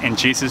things in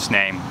Jesus'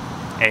 name.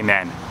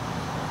 Amen.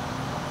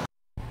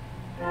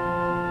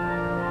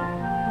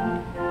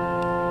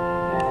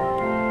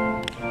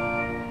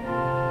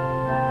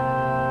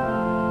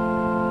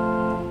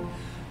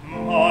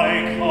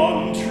 My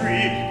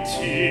country,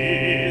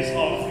 'tis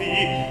of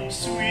thee,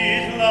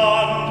 sweet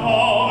land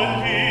of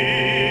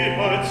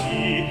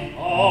liberty,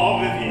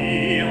 of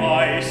thee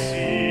I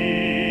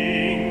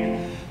sing.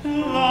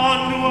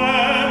 Land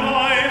where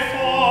my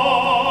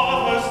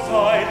fathers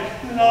died,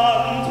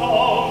 land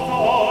of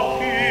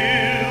the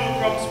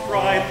pilgrim's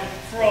pride,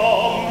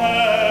 from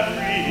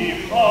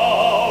every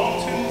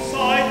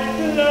mountainside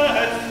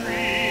let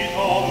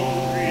freedom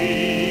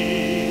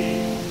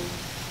ring.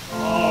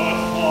 Our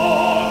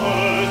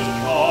fathers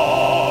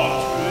God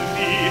to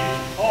thee,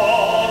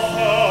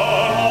 author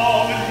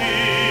of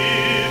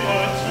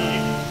liberty,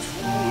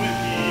 to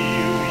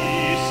thee we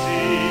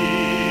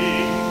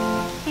sing.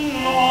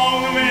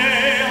 Long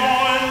may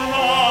our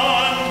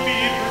land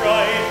be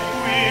bright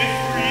with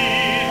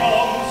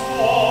freedom's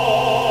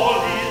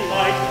holy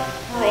light,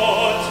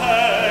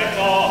 protect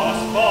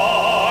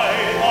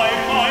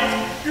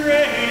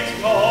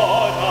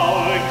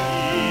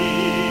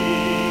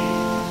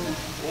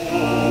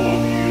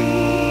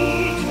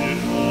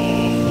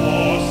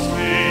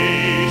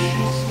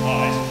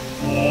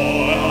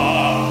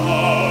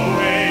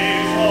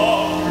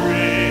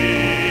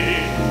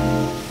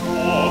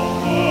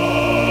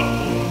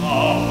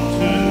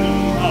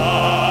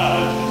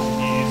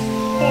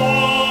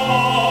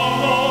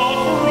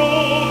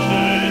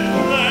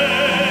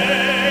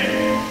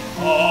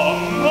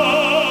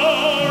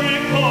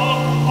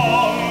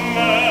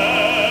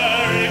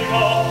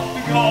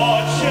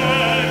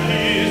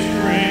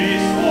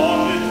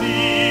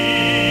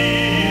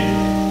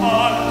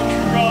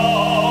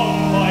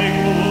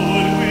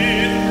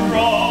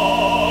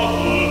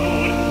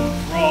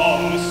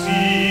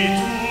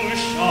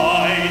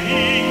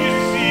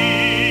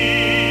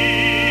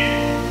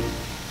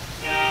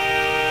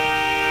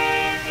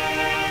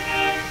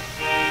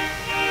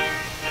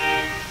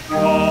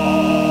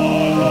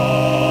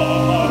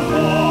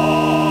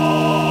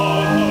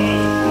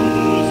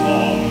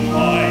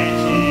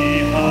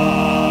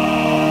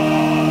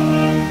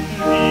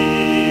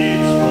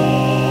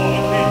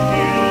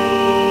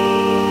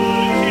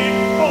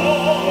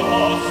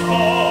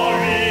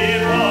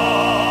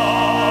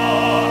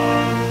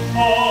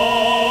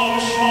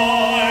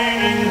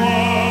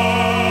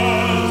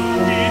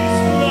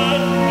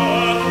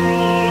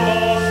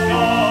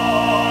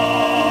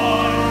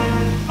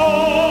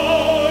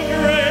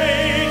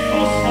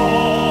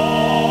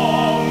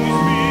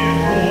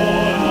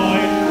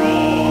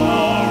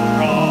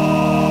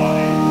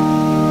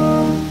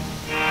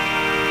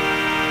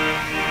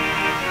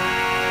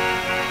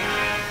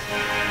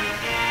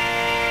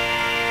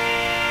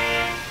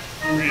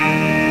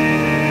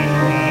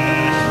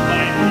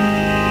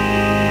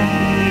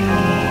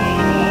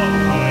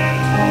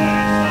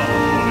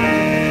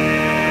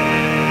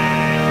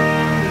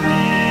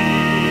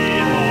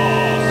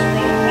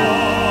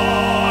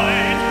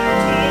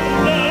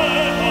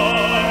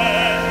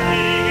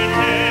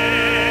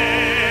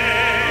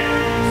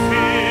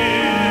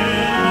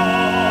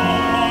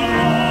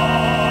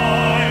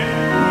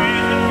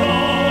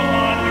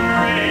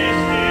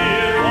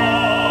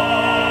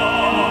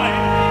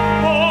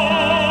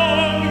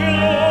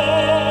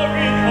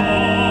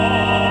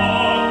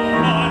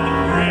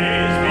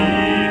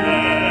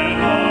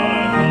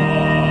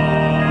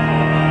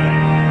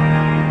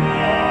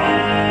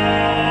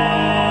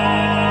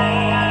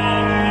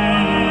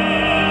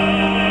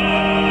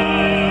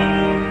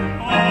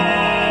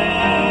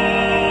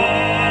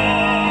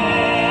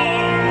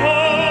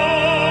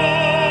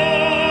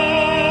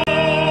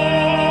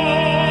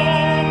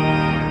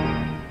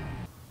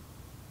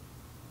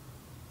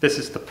This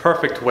is the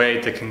perfect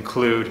way to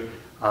conclude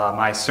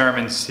my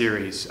sermon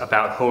series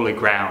about holy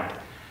ground.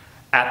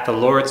 At the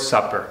Lord's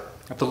Supper,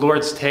 at the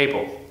Lord's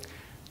table.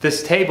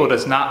 This table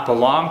does not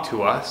belong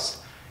to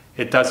us.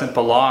 It doesn't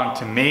belong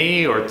to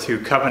me or to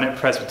Covenant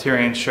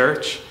Presbyterian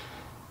Church,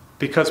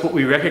 because what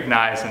we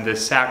recognize in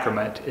this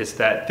sacrament is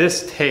that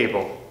this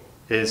table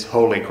is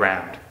holy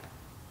ground.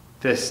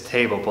 This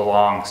table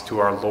belongs to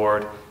our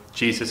Lord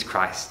Jesus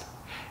Christ,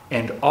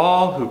 and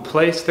all who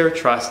place their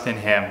trust in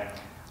him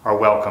are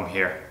welcome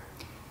here.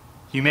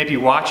 You may be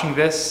watching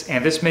this,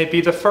 and this may be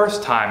the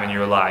first time in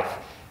your life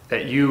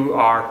that you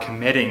are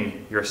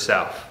committing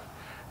yourself,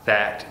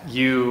 that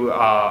you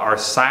are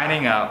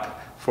signing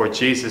up for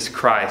Jesus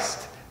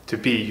Christ to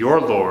be your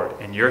Lord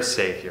and your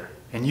Savior,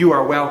 and you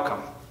are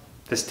welcome.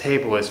 This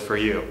table is for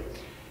you.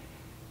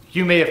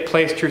 You may have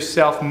placed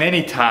yourself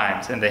many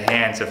times in the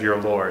hands of your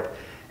Lord,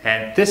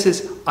 and this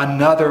is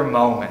another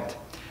moment.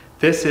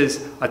 This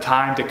is a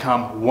time to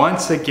come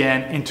once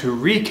again and to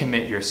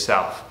recommit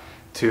yourself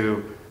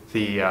to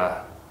the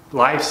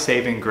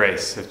life-saving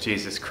grace of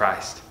Jesus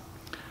Christ.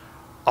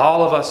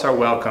 All of us are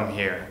welcome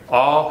here,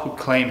 all who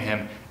claim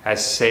him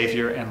as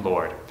Savior and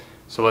Lord.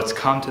 So let's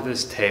come to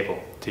this table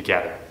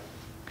together.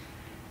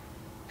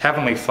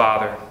 Heavenly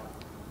Father,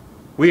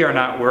 we are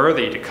not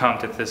worthy to come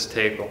to this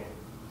table.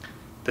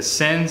 The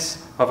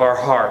sins of our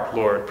heart,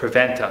 Lord,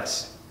 prevent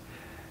us.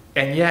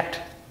 And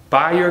yet,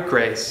 by your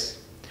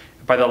grace,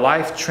 by the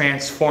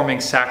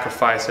life-transforming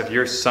sacrifice of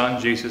your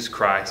Son, Jesus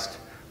Christ,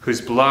 whose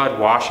blood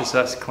washes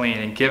us clean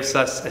and gives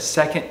us a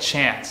second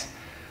chance,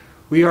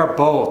 we are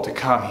bold to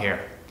come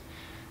here.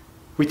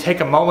 We take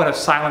a moment of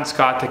silence,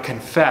 God, to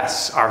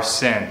confess our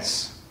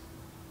sins.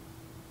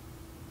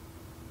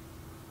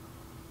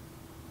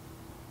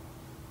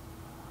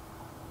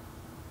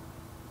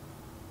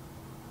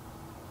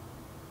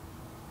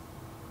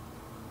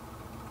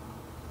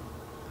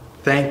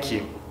 Thank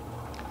you.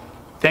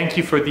 Thank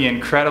you for the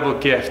incredible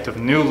gift of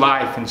new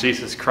life in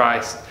Jesus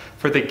Christ,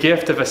 for the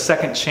gift of a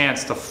second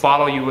chance to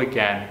follow you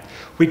again.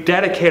 We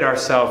dedicate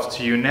ourselves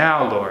to you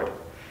now, Lord.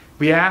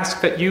 We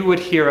ask that you would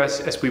hear us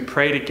as we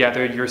pray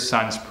together your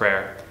Son's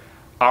prayer.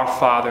 Our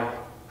Father,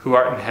 who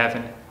art in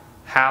heaven,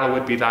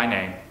 hallowed be thy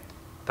name.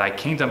 Thy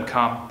kingdom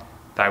come,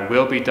 thy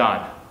will be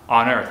done,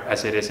 on earth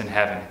as it is in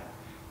heaven.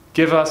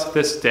 Give us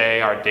this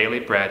day our daily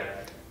bread,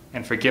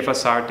 and forgive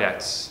us our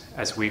debts,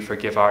 as we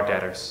forgive our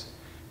debtors.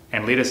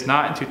 And lead us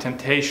not into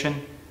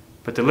temptation,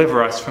 but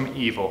deliver us from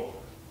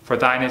evil. For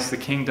thine is the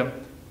kingdom,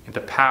 and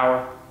the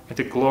power, and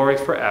the glory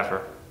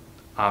forever.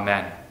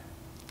 Amen.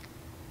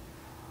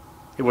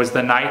 It was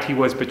the night he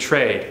was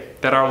betrayed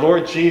that our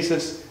Lord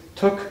Jesus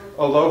took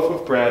a loaf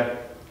of bread,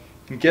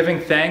 and giving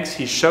thanks,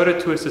 he showed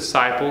it to his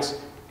disciples,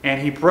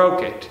 and he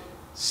broke it,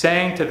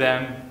 saying to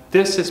them,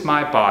 "This is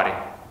my body,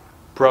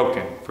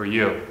 broken for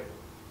you."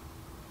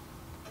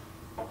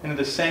 And in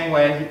the same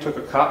way, he took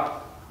a cup,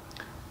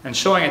 and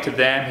showing it to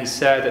them, he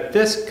said that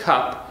this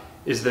cup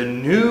is the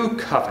new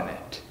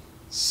covenant,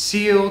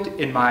 sealed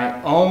in my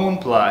own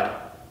blood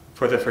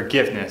for the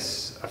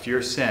forgiveness of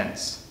your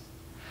sins.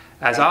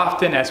 As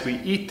often as we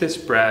eat this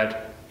bread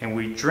and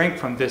we drink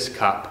from this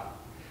cup,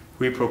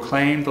 we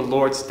proclaim the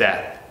Lord's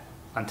death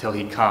until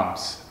he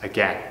comes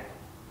again.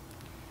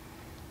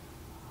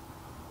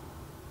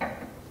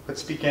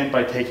 Let's begin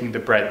by taking the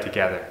bread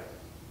together.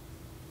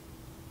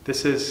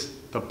 This is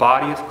the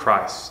body of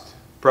Christ,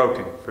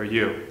 broken for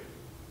you.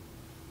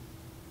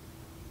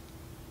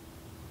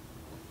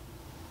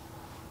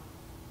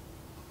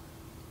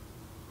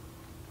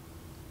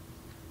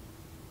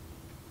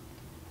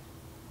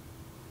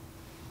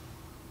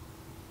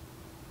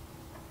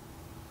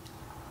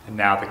 And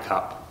now the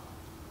cup.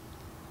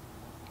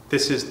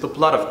 This is the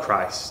blood of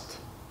Christ,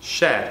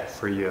 shed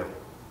for you.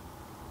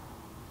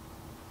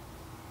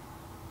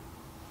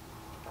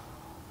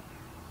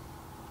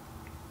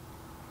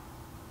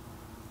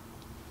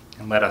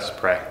 And let us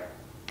pray.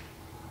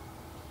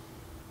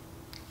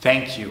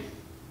 Thank you.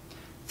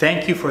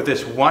 Thank you for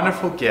this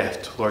wonderful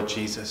gift, Lord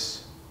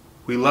Jesus.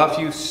 We love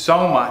you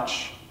so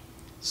much.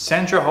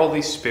 Send your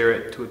Holy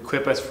Spirit to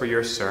equip us for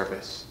your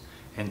service.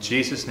 In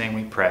Jesus' name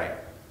we pray.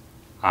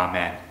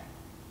 Amen.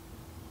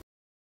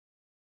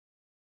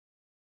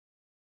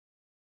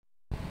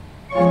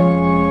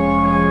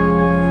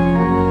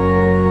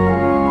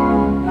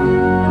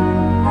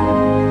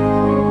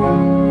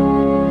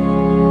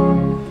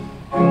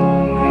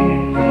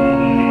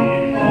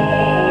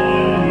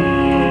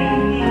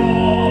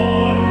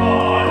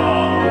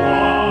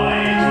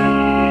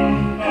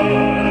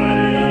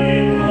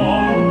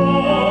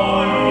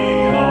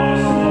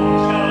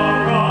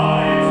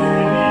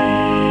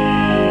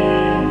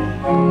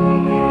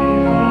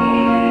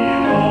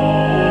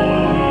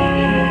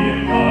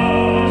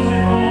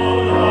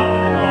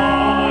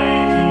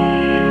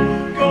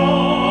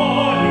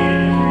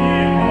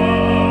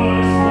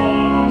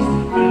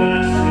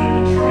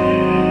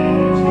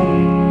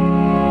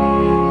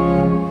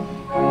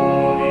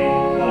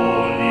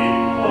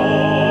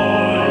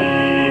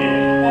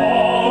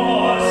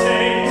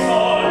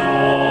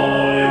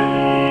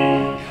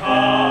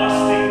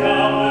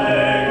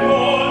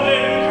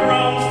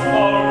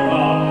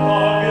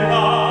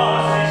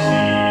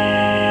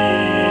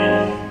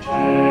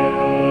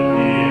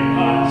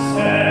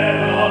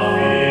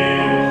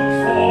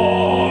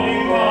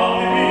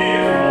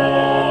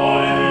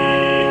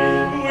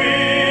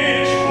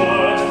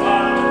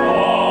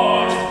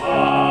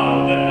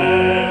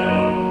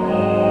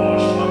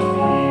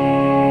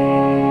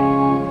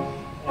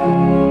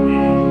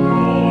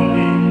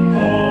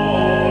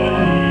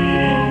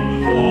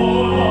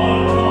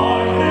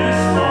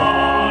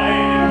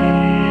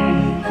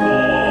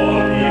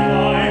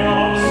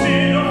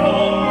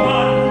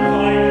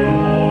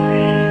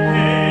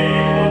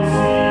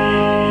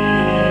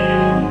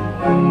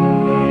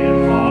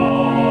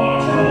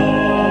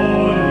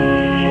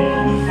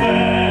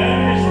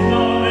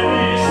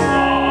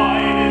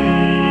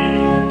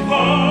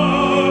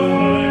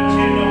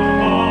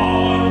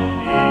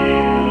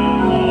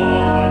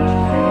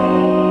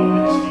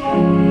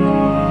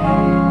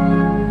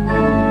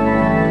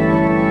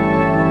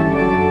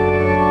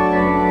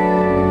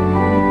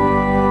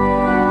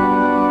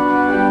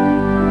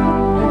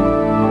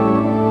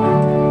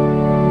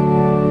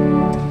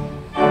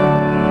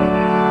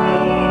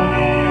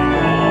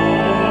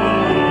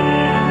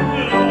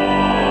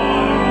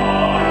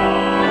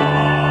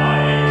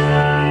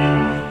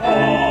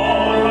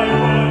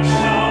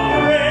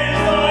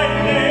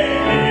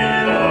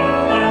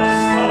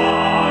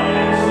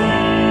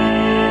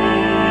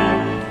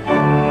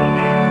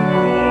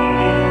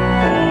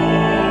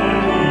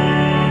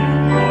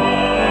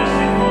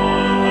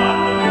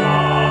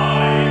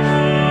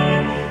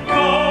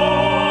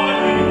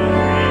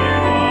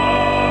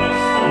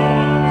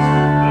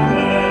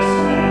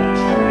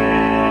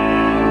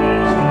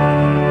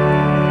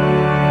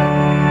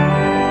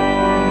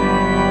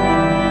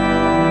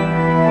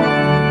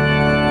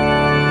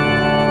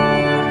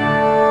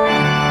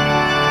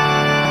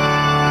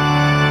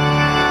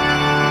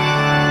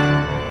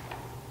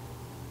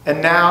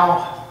 And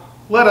now,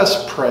 let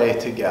us pray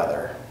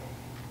together.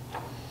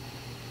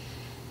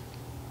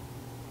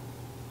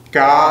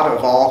 God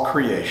of all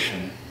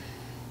creation,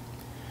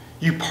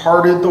 you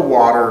parted the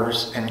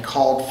waters and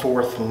called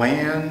forth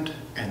land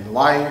and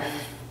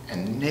life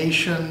and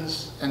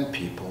nations and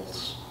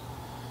peoples.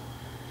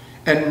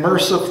 And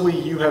mercifully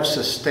you have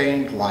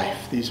sustained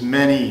life these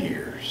many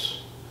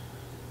years.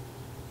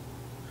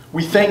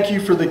 We thank you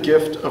for the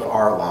gift of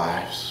our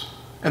lives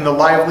and the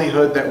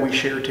livelihood that we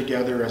share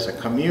together as a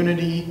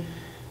community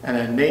and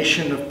a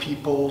nation of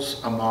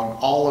peoples among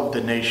all of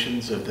the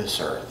nations of this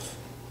earth.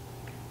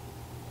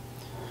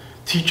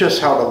 Teach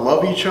us how to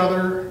love each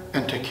other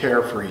and to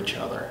care for each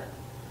other.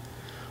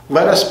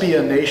 Let us be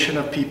a nation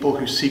of people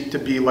who seek to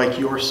be like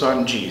your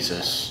Son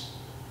Jesus,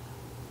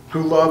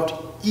 who loved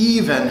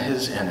even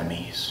his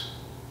enemies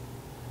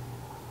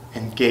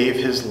and gave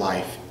his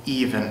life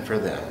even for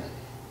them.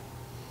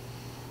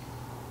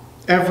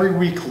 Every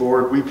week,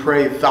 Lord, we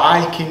pray,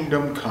 thy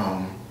kingdom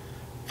come,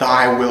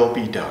 thy will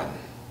be done.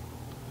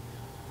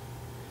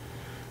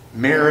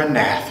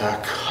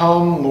 Maranatha,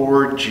 come,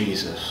 Lord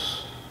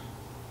Jesus.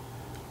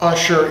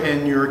 Usher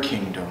in your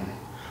kingdom.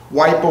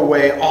 Wipe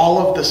away all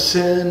of the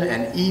sin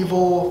and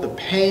evil, the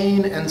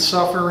pain and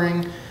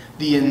suffering,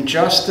 the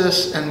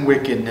injustice and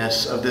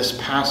wickedness of this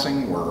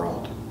passing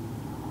world.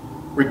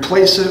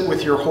 Replace it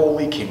with your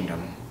holy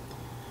kingdom,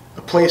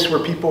 a place where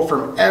people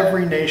from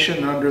every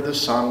nation under the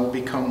sun will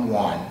become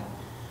one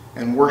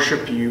and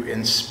worship you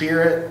in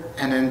spirit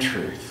and in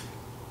truth.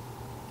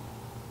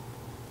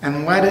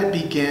 And let it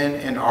begin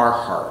in our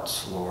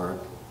hearts, Lord.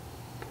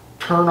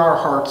 Turn our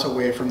hearts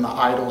away from the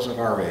idols of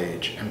our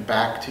age and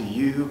back to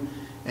you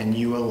and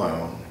you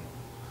alone.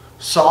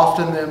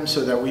 Soften them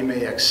so that we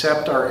may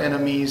accept our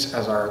enemies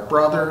as our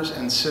brothers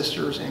and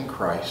sisters in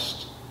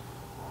Christ.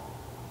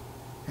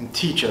 And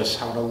teach us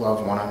how to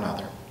love one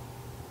another.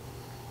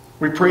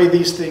 We pray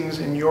these things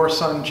in your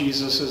Son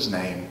Jesus'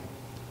 name.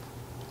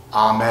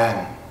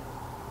 Amen.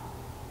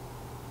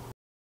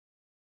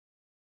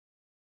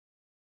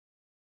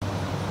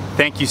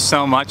 Thank you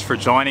so much for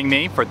joining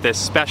me for this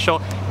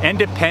special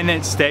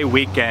Independence Day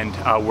weekend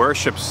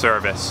worship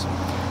service.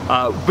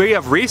 We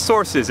have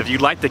resources if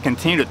you'd like to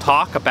continue to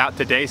talk about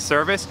today's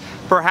service,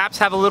 perhaps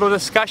have a little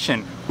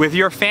discussion with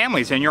your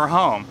families in your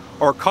home,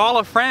 or call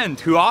a friend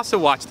who also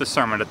watched the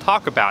sermon to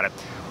talk about it.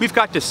 We've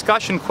got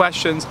discussion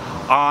questions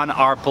on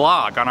our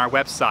blog, on our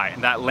website,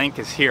 and that link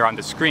is here on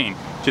the screen.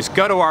 Just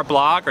go to our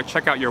blog or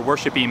check out your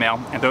worship email,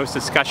 and those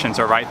discussions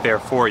are right there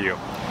for you.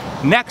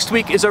 Next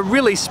week is a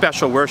really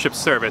special worship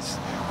service.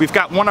 We've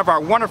got one of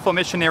our wonderful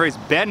missionaries,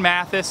 Ben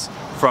Mathis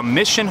from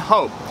Mission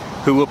Hope,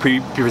 who will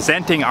be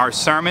presenting our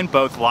sermon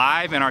both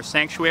live in our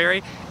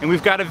sanctuary, and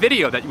we've got a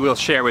video that we'll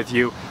share with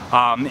you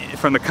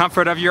from the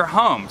comfort of your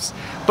homes.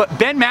 But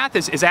Ben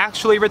Mathis is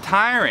actually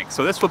retiring,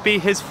 so this will be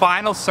his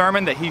final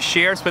sermon that he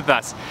shares with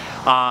us.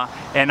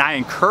 And I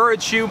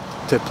encourage you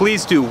to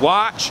please do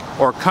watch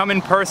or come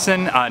in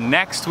person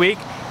next week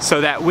so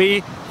that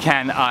we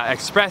can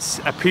express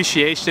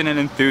appreciation and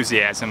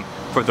enthusiasm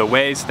for the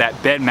ways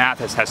that Ben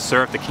Mathis has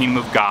served the kingdom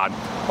of God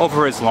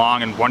over his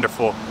long and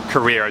wonderful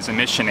career as a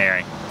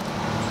missionary.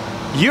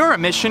 You're a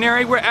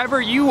missionary wherever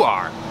you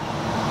are.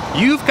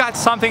 You've got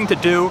something to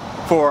do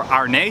for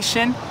our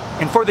nation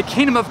and for the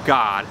kingdom of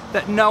God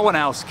that no one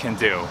else can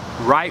do,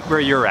 right where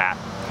you're at.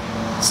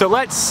 So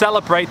let's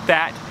celebrate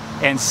that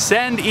and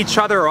send each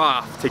other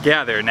off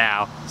together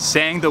now,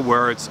 saying the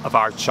words of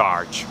our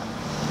charge.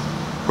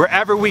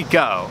 Wherever we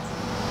go,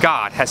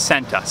 God has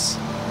sent us.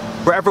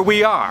 Wherever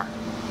we are,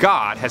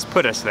 God has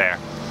put us there.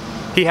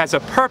 He has a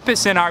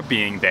purpose in our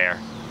being there.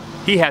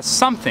 He has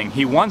something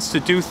He wants to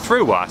do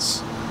through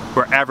us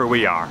wherever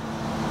we are.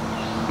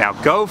 Now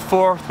go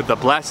forth with the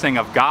blessing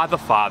of God the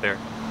Father,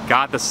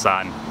 God the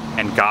Son,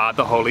 and God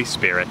the Holy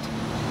Spirit.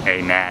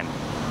 Amen.